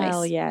 That's nice.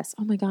 Hell yes.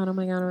 Oh my God.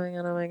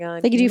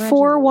 They could do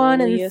 4 one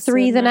and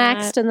 3 the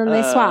next, and then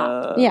they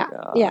swap. Yeah.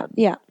 God.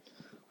 Yeah.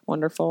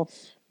 Wonderful.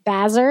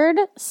 Bazzard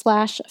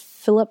 /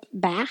 Philip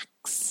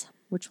Bax.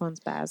 Which one's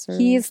Bazzard?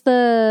 He's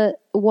the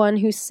one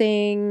who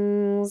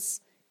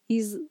sings.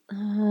 He's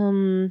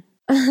how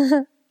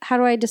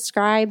do I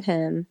describe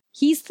him?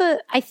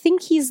 I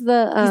think he's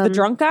the he's the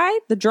drunk guy?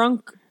 The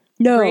drunk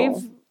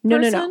grave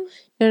person?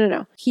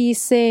 No. He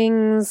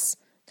sings,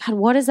 God,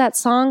 what is that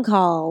song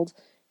called?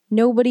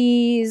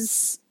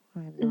 Nobody's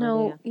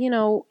idea.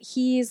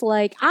 He's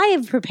like, I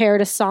have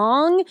prepared a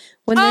song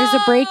when there's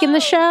a break in the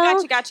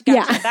show. Gotcha.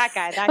 Yeah. That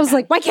guy. I was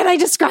like, why can't I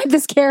describe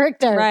this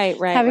character? Right.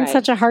 Having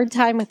such a hard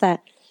time with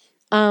that.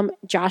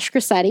 Josh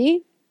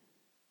Grassetti.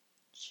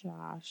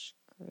 Josh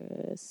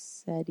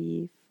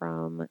Grassetti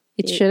from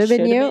It Should Have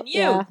Been You.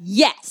 Yeah.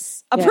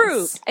 Yes.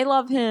 Approved. Yes. I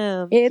love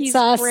him. He's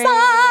a great.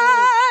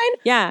 Sign.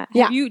 Yeah.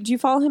 Do you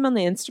follow him on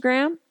the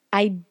Instagram?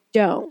 I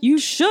don't. You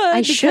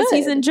should. Because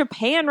he's in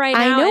Japan right now.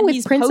 I know, and with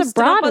he's Prince of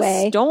Broadway.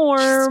 Up a storm.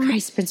 Jesus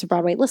Christ, Prince of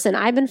Broadway. Listen,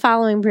 I've been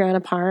following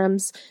Brianna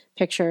Parham's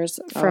pictures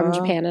from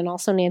Japan, and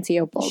also Nancy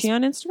Opal's. Is she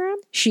on Instagram?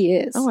 She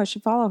is. Oh, I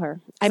should follow her.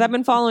 Because I've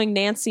been following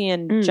Nancy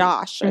and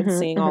Josh and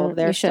seeing all of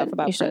their stuff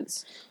about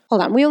Prince.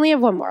 Hold on. We only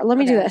have one more. Let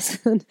me do this.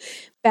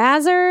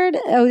 Bazzard.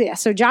 Oh, yeah.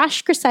 So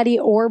Josh Grassetti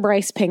or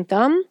Bryce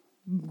Pinkham.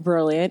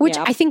 Brilliant. Which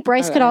I think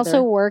Bryce could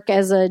also work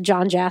as a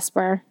John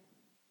Jasper.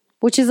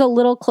 Which is a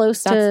little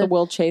close to... That's the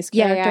Will Chase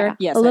character? Yeah.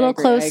 Yes, a little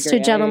close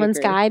to Gentleman's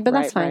Guide, but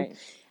that's fine. Right.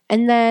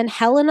 And then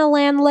Helena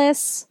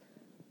Landless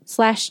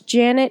 /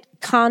 Janet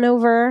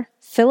Conover,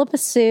 Philippa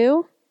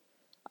Sue.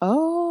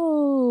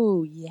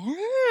 Oh,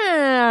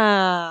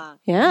 yeah.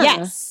 Yeah.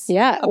 Yes.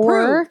 Yeah. Approved.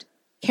 Or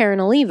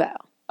Karen Olivo.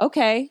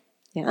 Okay.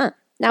 Yeah.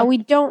 Now, we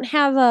don't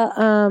have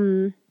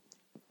a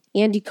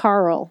Andy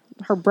Carl,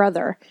 her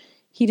brother.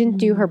 He didn't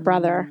do her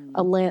brother.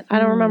 I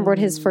don't remember what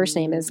his first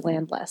name is,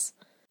 Landless.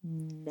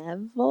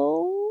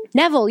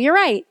 Neville, you're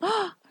right.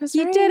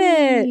 You did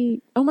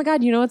it. Oh my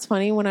God. You know what's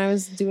funny? When I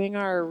was doing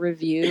our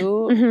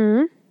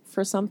review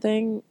for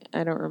something,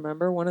 I don't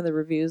remember, one of the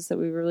reviews that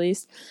we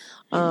released,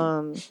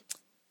 and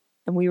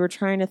we were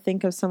trying to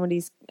think of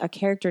a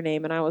character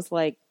name, and I was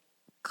like,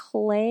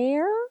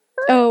 Claire?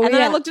 Oh, and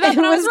then I looked it up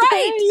and I was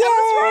right. Yeah.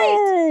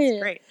 I was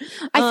right. Great.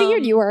 I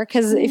figured you were,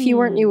 because if you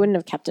weren't, you wouldn't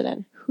have kept it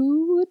in.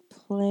 Who would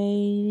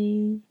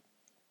play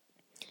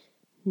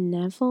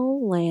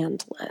Neville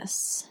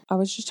Landless? I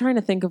was just trying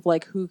to think of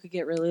like who could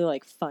get really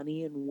like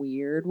funny and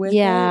weird with it.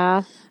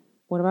 Yeah.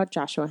 What about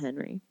Joshua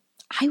Henry?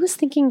 I was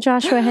thinking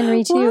Joshua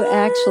Henry too,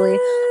 actually.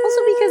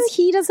 Also because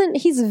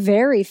he's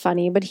very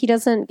funny, but he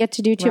doesn't get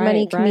to do too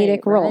many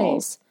comedic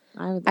roles.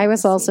 I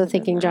was also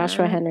thinking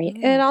Joshua Henry.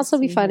 It'd also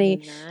be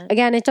funny.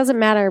 Again, it doesn't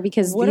matter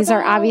because these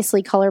are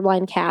obviously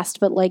colorblind cast,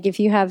 but like if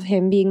you have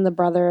him being the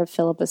brother of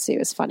Philippa Sue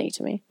is funny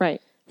to me.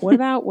 Right. What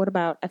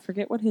about I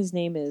forget what his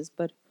name is,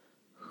 but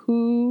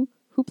who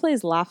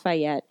plays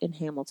Lafayette in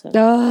Hamilton?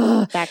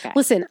 That guy.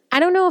 Listen, I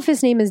don't know if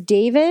his name is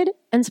David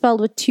and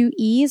spelled with 2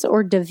 E's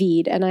or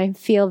David, and I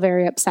feel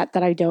very upset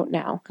that I don't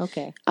know.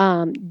 Okay.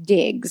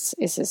 Diggs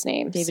is his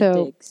name. David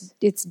Diggs.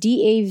 It's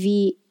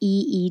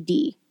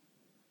Daveed.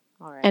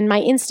 All right. And my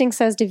instinct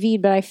says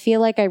David, but I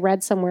feel like I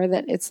read somewhere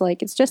that it's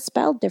just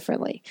spelled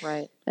differently.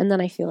 Right. And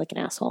then I feel like an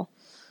asshole.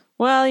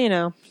 Well,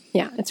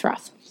 Yeah, it's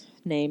rough.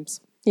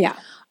 Names. Yeah.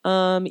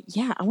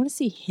 Yeah, I want to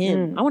see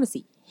him. I want to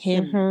see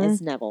him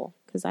as Neville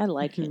because I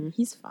like him.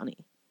 He's funny.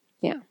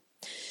 Yeah.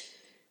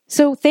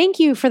 So thank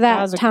you for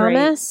that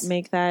Thomas.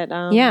 Make that.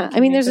 Yeah, I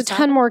mean, there's a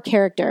ton more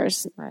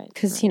characters, right?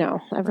 Because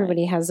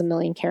everybody has a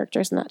million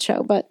characters in that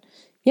show. But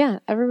yeah,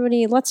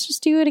 everybody, let's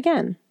just do it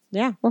again.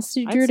 Yeah, let's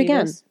do it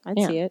again. I'd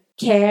see it.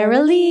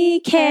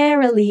 Carolee,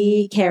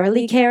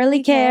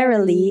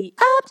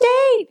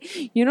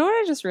 update. You know what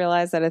I just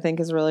realized that I think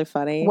is really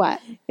funny?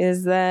 What?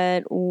 Is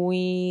that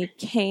we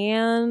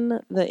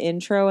can the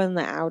intro and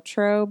the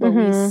outro, but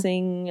we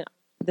sing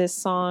this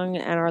song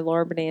and our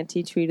Laura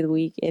Benanti Tweet of the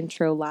Week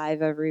intro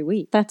live every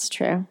week. That's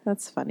true.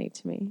 That's funny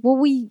to me. Well,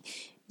 we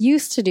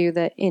used to do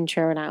the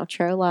intro and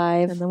outro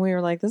live. And then we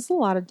were like, this is a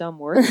lot of dumb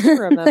words to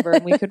remember.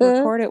 And we could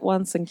record it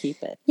once and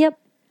keep it. Yep.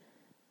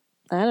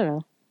 I don't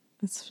know.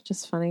 It's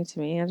just funny to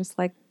me. I just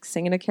like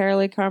singing a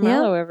Carolee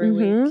Carmello every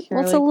week.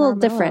 Well, it's a little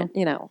different,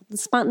 the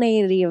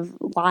spontaneity of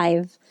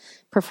live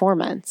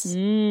performance.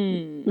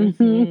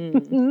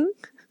 Mm-hmm.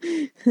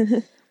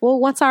 Well,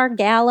 what's our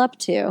gal up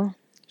to?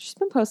 She's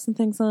been posting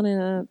things on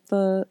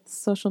the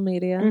social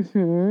media.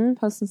 Mm-hmm.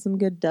 Posting some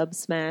good dub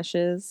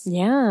smashes.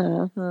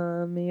 Yeah.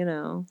 You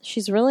know.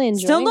 She's really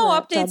enjoying Still no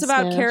that updates dub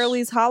about smash.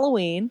 Carolee's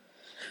Halloween.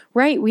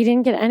 Right. We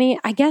didn't get any.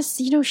 I guess,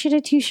 she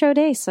did 2 show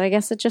days, so I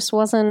guess it just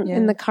wasn't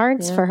in the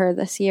cards for her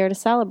this year to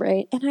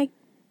celebrate. And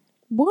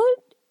what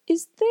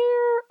is there?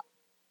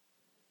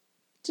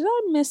 Did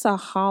I miss a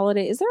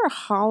holiday? Is there a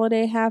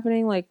holiday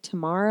happening like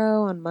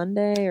tomorrow on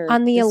Monday or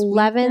on the this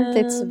 11th? weekend?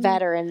 It's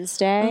Veterans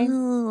Day.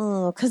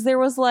 Oh, because there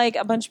was like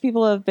a bunch of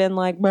people have been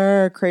like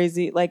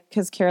crazy, like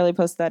because Carolee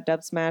posted that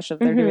dub smash of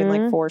they're doing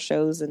like 4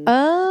 shows in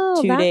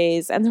 2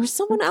 days, and there was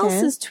someone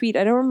else's tweet.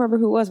 I don't remember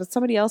who it was, but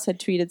somebody else had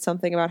tweeted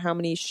something about how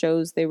many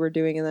shows they were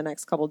doing in the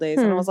next couple days,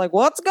 and I was like,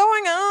 "What's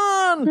going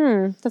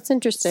on?" That's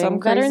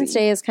interesting. Veterans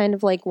Day is kind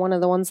of like one of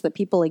the ones that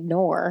people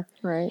ignore,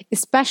 right?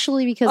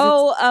 Especially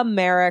because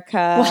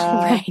America.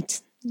 Well,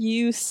 right.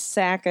 You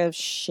sack of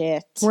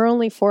shit. We're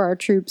only for our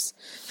troops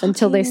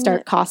until they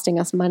start costing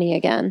us money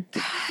again.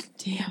 God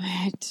damn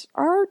it.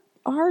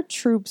 Our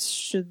troops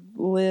should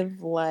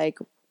live like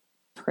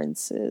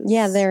princes.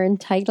 Yeah, they're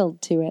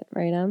entitled to it,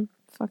 right?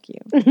 Fuck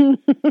you.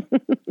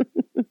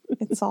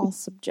 It's all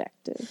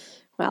subjective.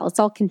 Well, it's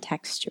all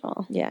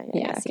contextual. Yeah,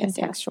 Yes,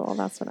 contextual. Yes.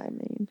 That's what I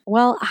mean.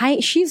 Well,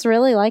 she's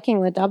really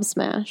liking the dub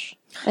smash,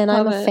 and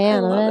I'm a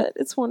fan of it.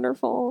 It's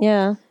wonderful.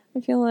 Yeah. I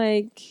feel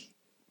like,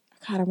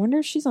 God, I wonder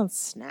if she's on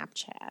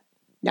Snapchat.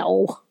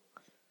 No.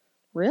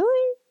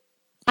 Really?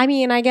 I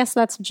mean, I guess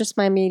that's just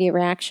my immediate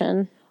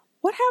reaction.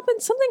 What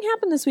happened? Something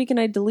happened this week and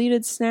I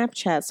deleted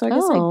Snapchat. So I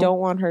guess I don't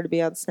want her to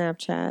be on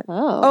Snapchat.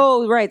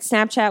 Oh, right.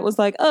 Snapchat was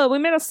like, we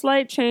made a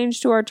slight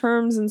change to our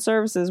terms and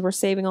services. We're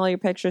saving all your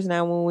pictures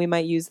now when we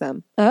might use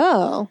them.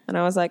 Oh. And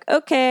I was like,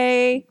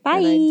 okay. Bye.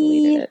 And I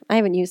deleted it. I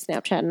haven't used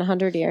Snapchat in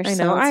 100 years. I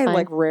know. So I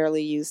fine.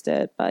 rarely used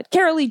it. But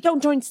Carolee,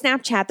 don't join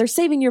Snapchat. They're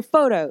saving your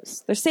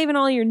photos. They're saving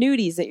all your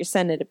nudies that you're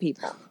sending to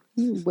people.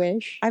 You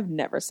wish. I've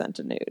never sent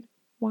a nude.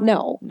 Why?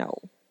 No.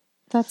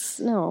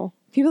 That's no.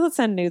 People that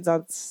send nudes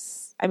on...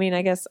 I mean,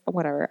 I guess,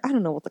 whatever. I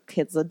don't know what the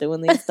kids are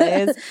doing these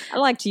days. I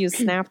like to use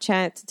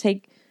Snapchat to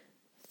take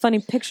funny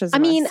pictures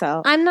of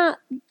myself. I'm not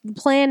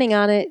planning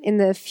on it in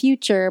the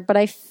future, but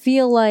I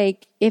feel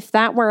like if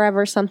that were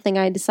ever something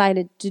I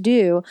decided to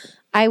do,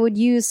 I would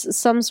use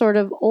some sort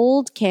of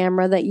old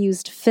camera that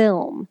used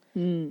film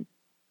and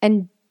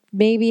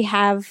maybe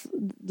have,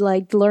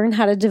 learn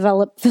how to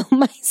develop film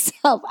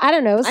myself. I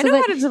don't know. I know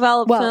how to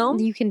develop film.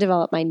 You can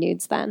develop my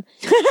nudes then.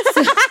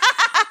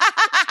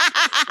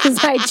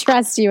 Because I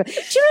trust you. Do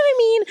you know what I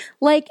mean?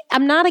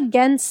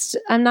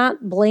 I'm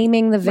not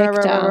blaming the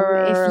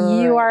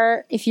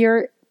victim. If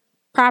your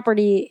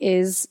property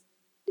is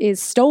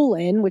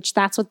stolen, which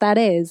that's what that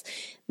is,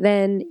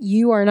 then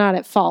you are not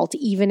at fault,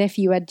 even if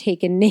you had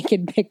taken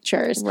naked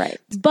pictures. Right.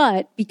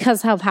 But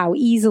because of how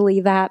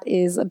easily that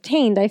is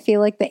obtained, I feel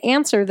like the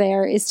answer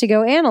there is to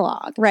go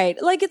analog. Right.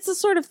 Like it's the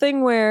sort of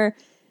thing where,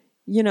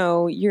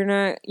 you're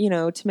not,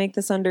 to make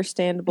this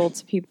understandable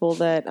to people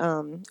that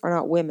are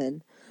not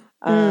women.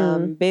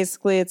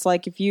 Basically, it's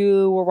like if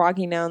you were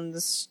walking down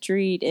the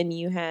street and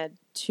you had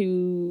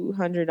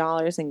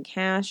 $200 in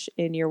cash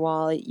in your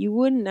wallet, you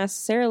wouldn't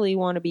necessarily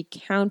want to be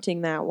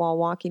counting that while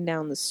walking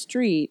down the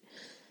street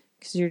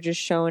because you're just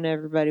showing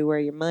everybody where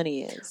your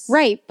money is.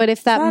 Right, but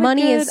if that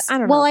money is, I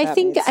don't know. I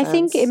think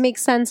it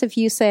makes sense if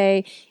you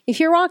say if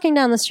you're walking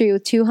down the street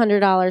with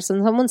 $200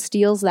 and someone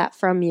steals that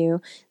from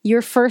you,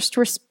 your first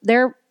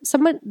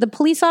the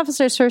police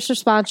officer's first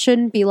response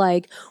shouldn't be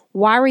like,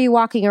 "Why were you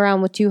walking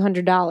around with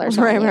 $200?"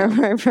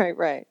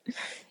 Right.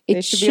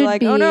 They should be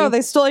like, "Oh no,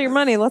 they stole your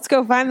money. Let's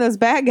go find those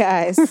bad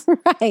guys."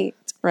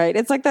 Right.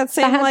 It's like that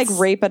same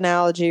rape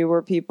analogy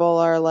where people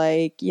are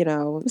like,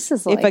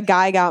 if a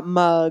guy got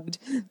mugged,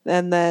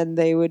 and then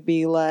they would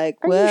be like,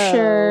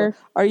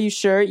 Are you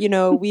sure?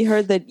 We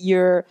heard that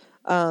you're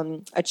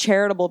a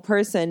charitable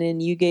person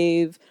and you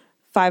gave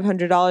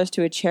 $500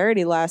 to a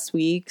charity last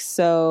week,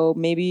 so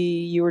maybe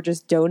you were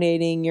just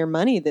donating your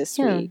money this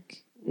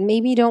week.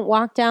 Maybe don't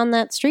walk down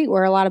that street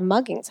where a lot of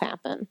muggings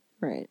happen.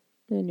 Right.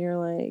 And you're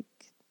like,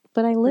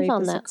 but I live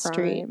on that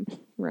street.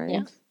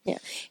 Right. Yeah.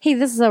 Hey,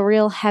 this is a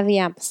real heavy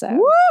episode.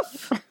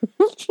 Woof!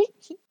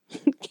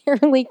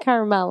 Carolee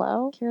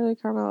Carmello. Carolee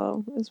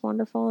Carmello is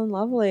wonderful and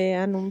lovely,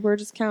 and we're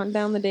just counting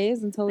down the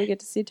days until we get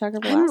to see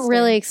Tucker Blasting. I'm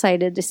really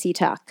excited to see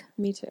Tuck.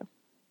 Me too.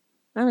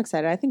 I'm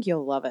excited. I think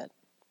you'll love it.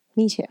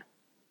 Me too.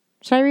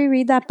 Should I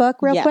reread that book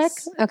real quick?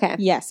 Okay.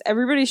 Yes.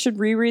 Everybody should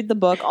reread the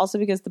book, also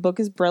because the book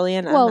is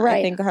brilliant and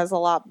I think it has a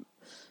lot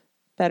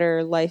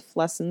better life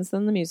lessons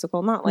than the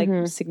musical. Not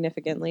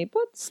significantly,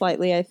 but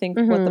slightly. I think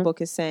what the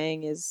book is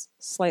saying is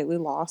slightly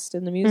lost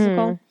in the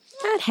musical.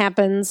 That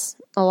happens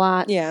a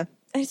lot. Yeah.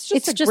 It's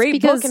just a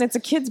great book, and it's a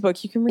kid's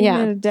book. You can read it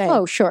in a day.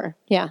 Oh, sure.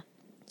 Yeah.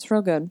 It's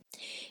real good.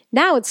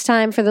 Now it's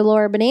time for the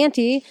Laura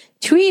Benanti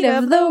Tweet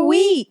of the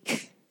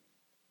Week.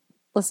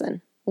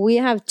 Listen, we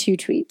have 2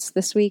 tweets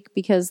this week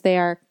because they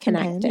are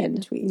connected.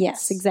 Companion tweets.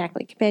 Yes,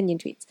 exactly. Companion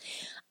tweets.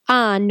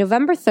 On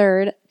November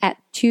 3rd at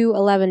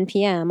 2:11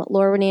 p.m.,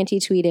 Laura Benanti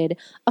tweeted,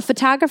 "A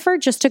photographer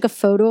just took a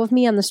photo of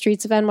me on the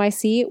streets of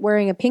NYC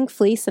wearing a pink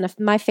fleece and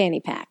my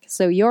fanny pack.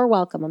 So you're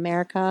welcome,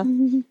 America."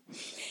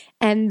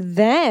 And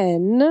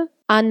then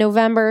on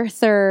November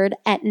 3rd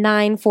at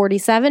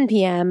 9:47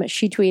 p.m.,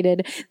 she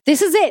tweeted,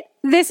 "This is it.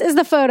 This is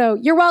the photo.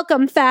 You're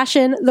welcome,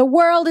 fashion. The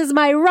world is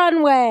my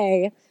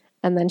runway."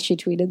 And then she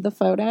tweeted the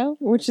photo.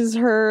 Which is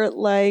her,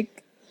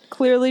 like,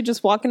 clearly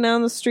just walking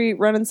down the street,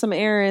 running some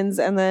errands,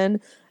 and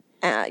then,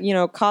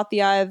 caught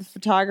the eye of the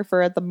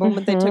photographer at the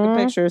moment they took a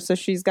picture. So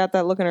she's got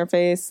that look on her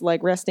face,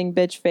 like resting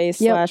bitch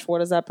face /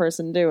 what is that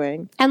person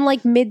doing? And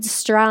like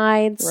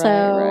mid-stride,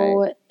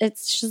 so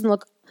she doesn't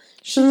look...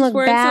 She doesn't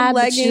look bad,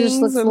 but she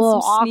just looks a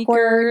little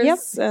awkward. Yep.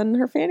 And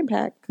her fanny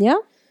pack. Yeah.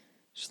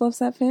 She loves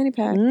that fanny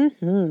pack.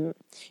 Mm-hmm.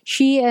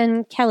 She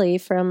and Kelly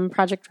from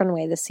Project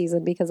Runway this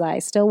season, because I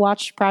still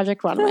watch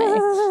Project Runway.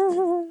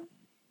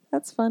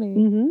 That's funny.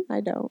 Mm-hmm. I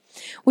don't.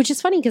 Which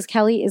is funny because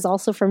Kelly is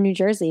also from New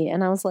Jersey.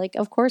 And I was like,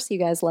 of course you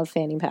guys love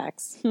fanny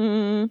packs.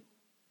 I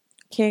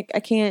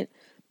can't.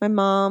 My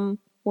mom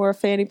wore a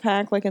fanny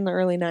pack like in the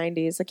early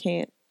 90s. I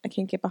can't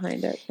get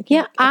behind it. I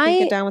can't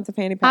get down with the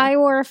fanny pack. I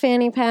wore a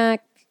fanny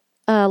pack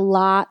a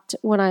lot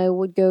when I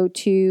would go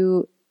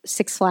to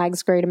Six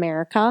Flags Great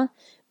America,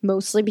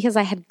 mostly because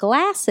I had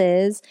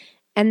glasses,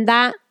 and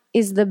that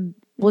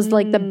was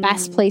like the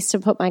best place to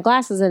put my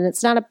glasses in.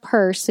 It's not a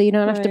purse, so you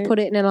don't have to put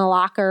it in a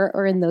locker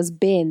or in those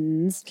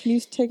bins. Can you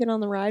take it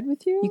on the ride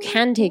with you? You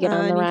can take it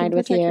on the ride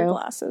with you.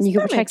 You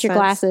can protect your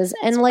glasses.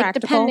 And like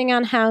practical. Depending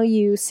on how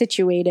you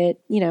situate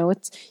it,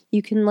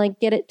 you can like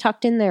get it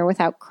tucked in there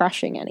without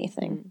crushing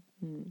anything.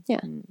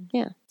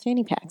 Yeah.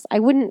 Fanny packs. I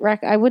wouldn't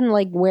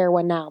like wear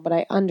one now, but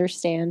I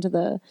understand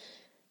the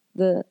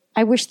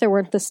I wish there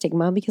weren't the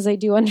stigma, because I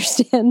do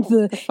understand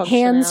the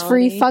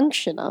hands-free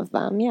function of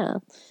them. Yeah.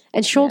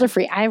 And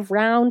shoulder-free. I have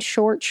round,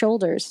 short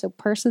shoulders, so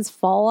purses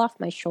fall off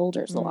my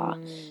shoulders a lot.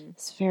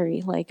 It's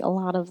very like a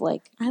lot of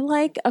like... I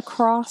like a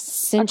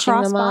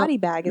cross-body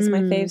bag is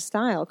my fave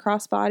style.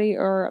 Crossbody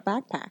or a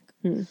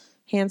backpack.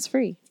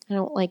 Hands-free. I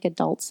don't like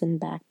adults in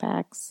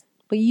backpacks.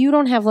 But you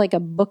don't have like a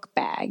book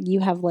bag.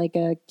 You have like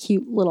a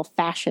cute little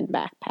fashion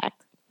backpack.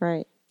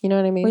 Right. You know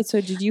what I mean? Wait,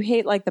 so did you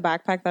hate like the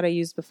backpack that I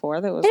used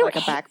before that was like a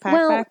backpack?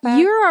 Well,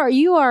 backpack?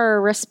 you are a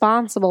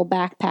responsible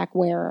backpack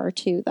wearer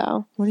too,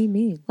 though. What do you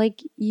mean?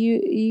 Like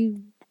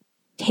you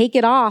take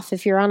it off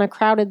if you're on a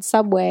crowded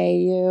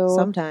subway.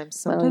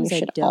 Sometimes you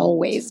should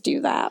always do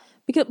that.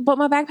 But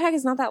my backpack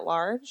is not that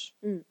large.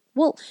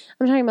 Well,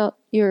 I'm talking about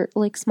your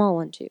like small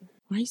one too.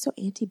 Why are you so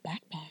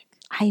anti-backpack?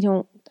 I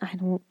don't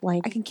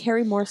like... I can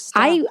carry more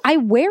stuff. I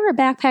wear a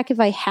backpack if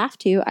I have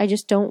to. I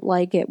just don't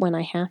like it when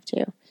I have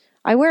to.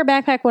 I wear a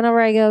backpack whenever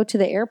I go to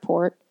the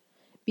airport,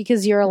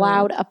 because you're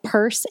allowed a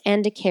purse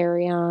and a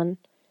carry-on.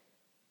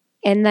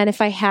 And then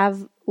if I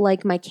have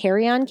like my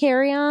carry-on,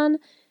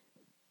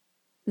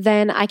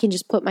 then I can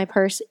just put my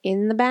purse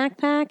in the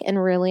backpack,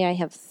 and really I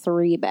have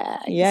 3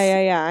 bags.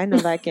 Yeah. I know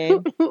that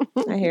game.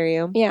 I hear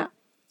you. Yeah.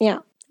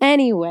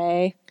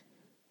 Anyway...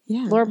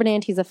 Yeah. Laura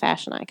Benanti's a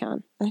fashion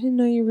icon. I didn't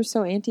know you were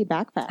so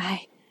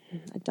anti-backpack.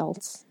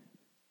 Adults.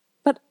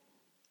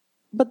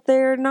 But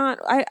they're not...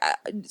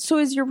 So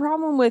is your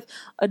problem with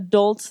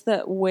adults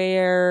that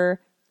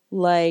wear,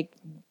 like,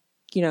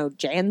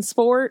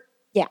 JanSport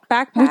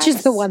backpacks? Which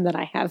is the one that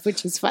I have,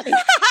 which is funny.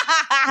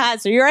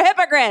 So you're a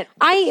hypocrite.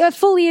 I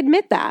fully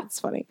admit that. It's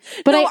funny.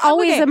 But I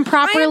always am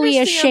properly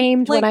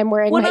ashamed when I'm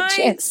wearing my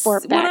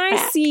JanSport backpack. When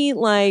I see,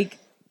 like...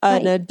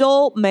 an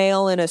adult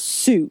male in a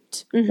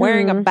suit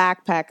wearing a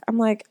backpack, I'm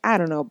like, I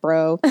don't know,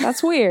 bro.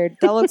 That's weird.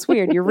 That looks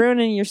weird. You're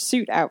ruining your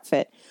suit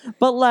outfit.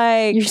 But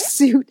like... Your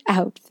suit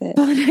outfit.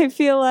 But I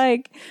feel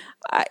like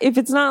if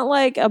it's not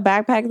like a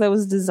backpack that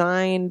was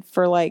designed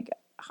for like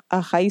a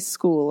high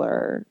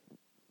schooler...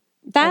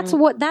 That's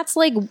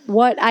like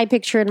what I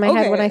picture in my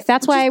head when I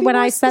said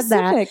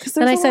that.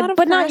 And I said,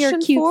 but not your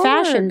cute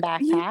fashion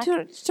backpack.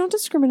 You don't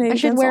discriminate. I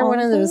should wear one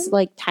of those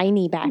like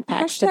tiny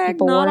backpacks that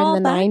people wore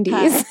in the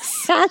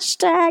 90s.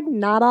 Hashtag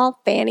not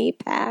all fanny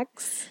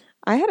packs.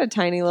 I had a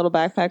tiny little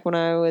backpack when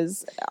I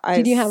was...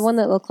 Did you have one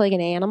that looked like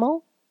an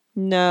animal?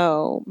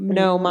 No.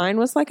 Mine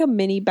was like a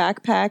mini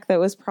backpack that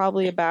was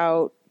probably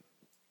about,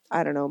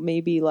 I don't know,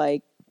 maybe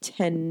like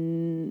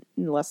 10,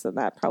 less than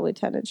that, probably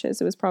 10 inches.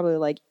 It was probably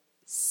like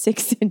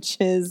 6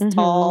 inches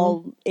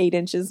tall, 8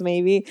 inches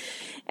maybe,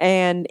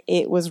 and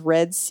it was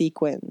red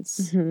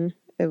sequins.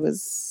 It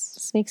was...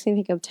 This makes me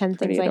think of 10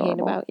 things adorable. I hate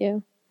about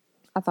you.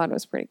 I thought it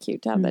was pretty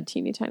cute to have that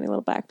teeny tiny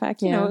little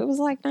backpack. You know, it was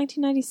like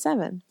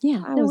 1997.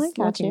 Yeah, I was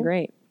looking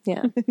great.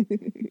 Yeah.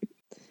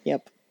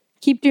 Yep.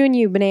 Keep doing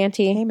you,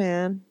 Benanti. Hey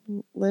man,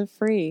 live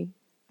free.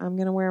 I'm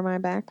gonna wear my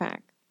backpack.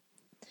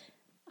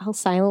 I'll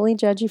silently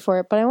judge you for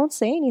it, but I won't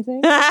say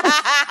anything.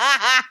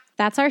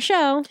 That's our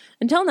show.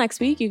 Until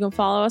next week, you can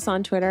follow us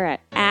on Twitter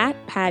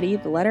at Patty,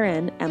 the letter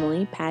N,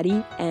 Emily,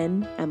 Patty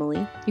N,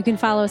 Emily. You can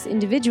follow us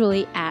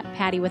individually at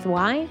Patty with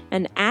Y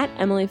and at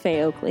Emily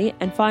Faye Oakley,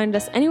 and find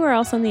us anywhere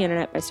else on the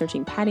internet by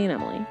searching Patty and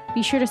Emily.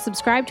 Be sure to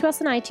subscribe to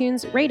us on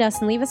iTunes, rate us,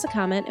 and leave us a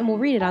comment, and we'll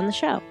read it on the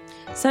show.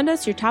 Send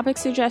us your topic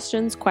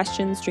suggestions,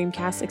 questions,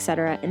 dreamcasts,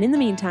 etc. And in the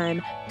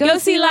meantime, go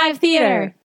see live theater!